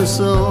singing the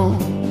song,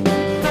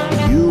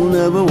 You'll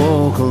Never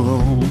Walk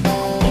Alone.